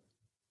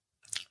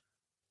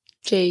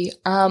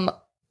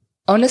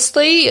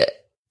 Honestly,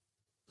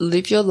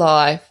 live your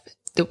life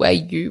the way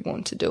you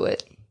want to do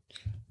it.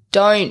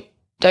 Don't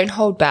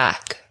hold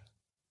back.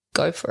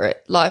 Go for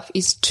it. Life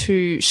is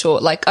too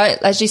short. Like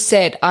as you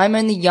said, I'm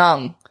only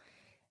young,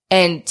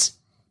 and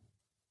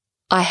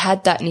I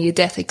had that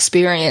near-death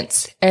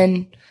experience.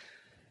 And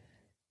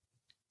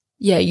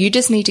yeah, you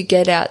just need to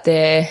get out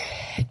there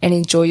and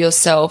enjoy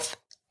yourself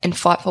and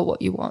fight for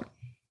what you want.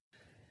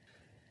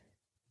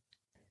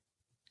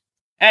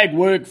 Ag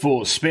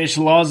Workforce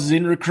specialises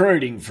in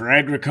recruiting for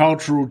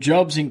agricultural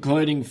jobs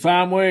including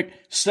farm work,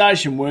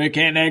 station work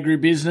and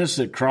agribusiness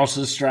across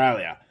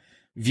Australia.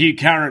 View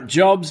current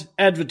jobs,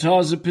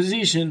 advertise a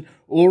position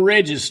or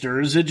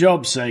register as a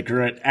job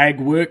seeker at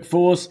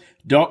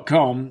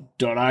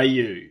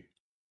agworkforce.com.au.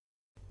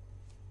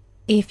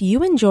 If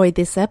you enjoyed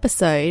this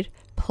episode,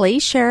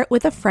 please share it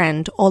with a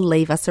friend or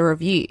leave us a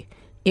review.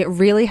 It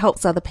really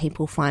helps other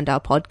people find our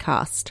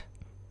podcast.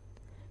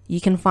 You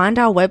can find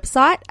our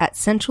website at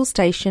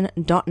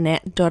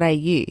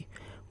centralstation.net.au,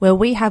 where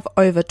we have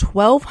over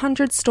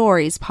 1,200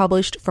 stories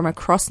published from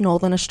across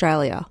Northern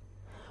Australia.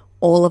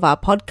 All of our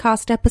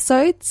podcast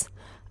episodes,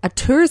 a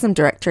tourism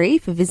directory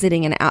for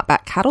visiting an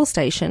outback cattle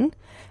station,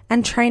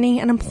 and training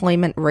and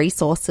employment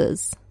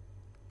resources.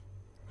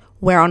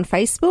 We're on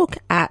Facebook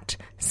at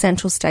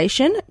Central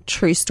Station,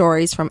 True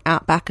Stories from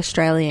Outback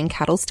Australian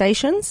Cattle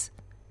Stations,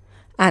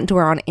 and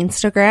we're on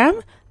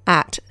Instagram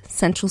at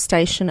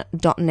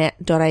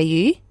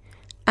centralstation.net.au,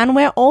 and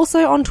we're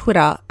also on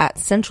Twitter at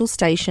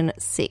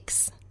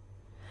centralstation6.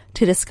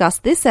 To discuss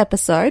this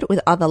episode with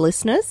other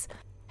listeners,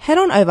 head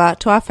on over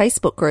to our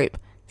Facebook group,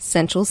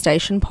 Central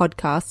Station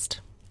Podcast.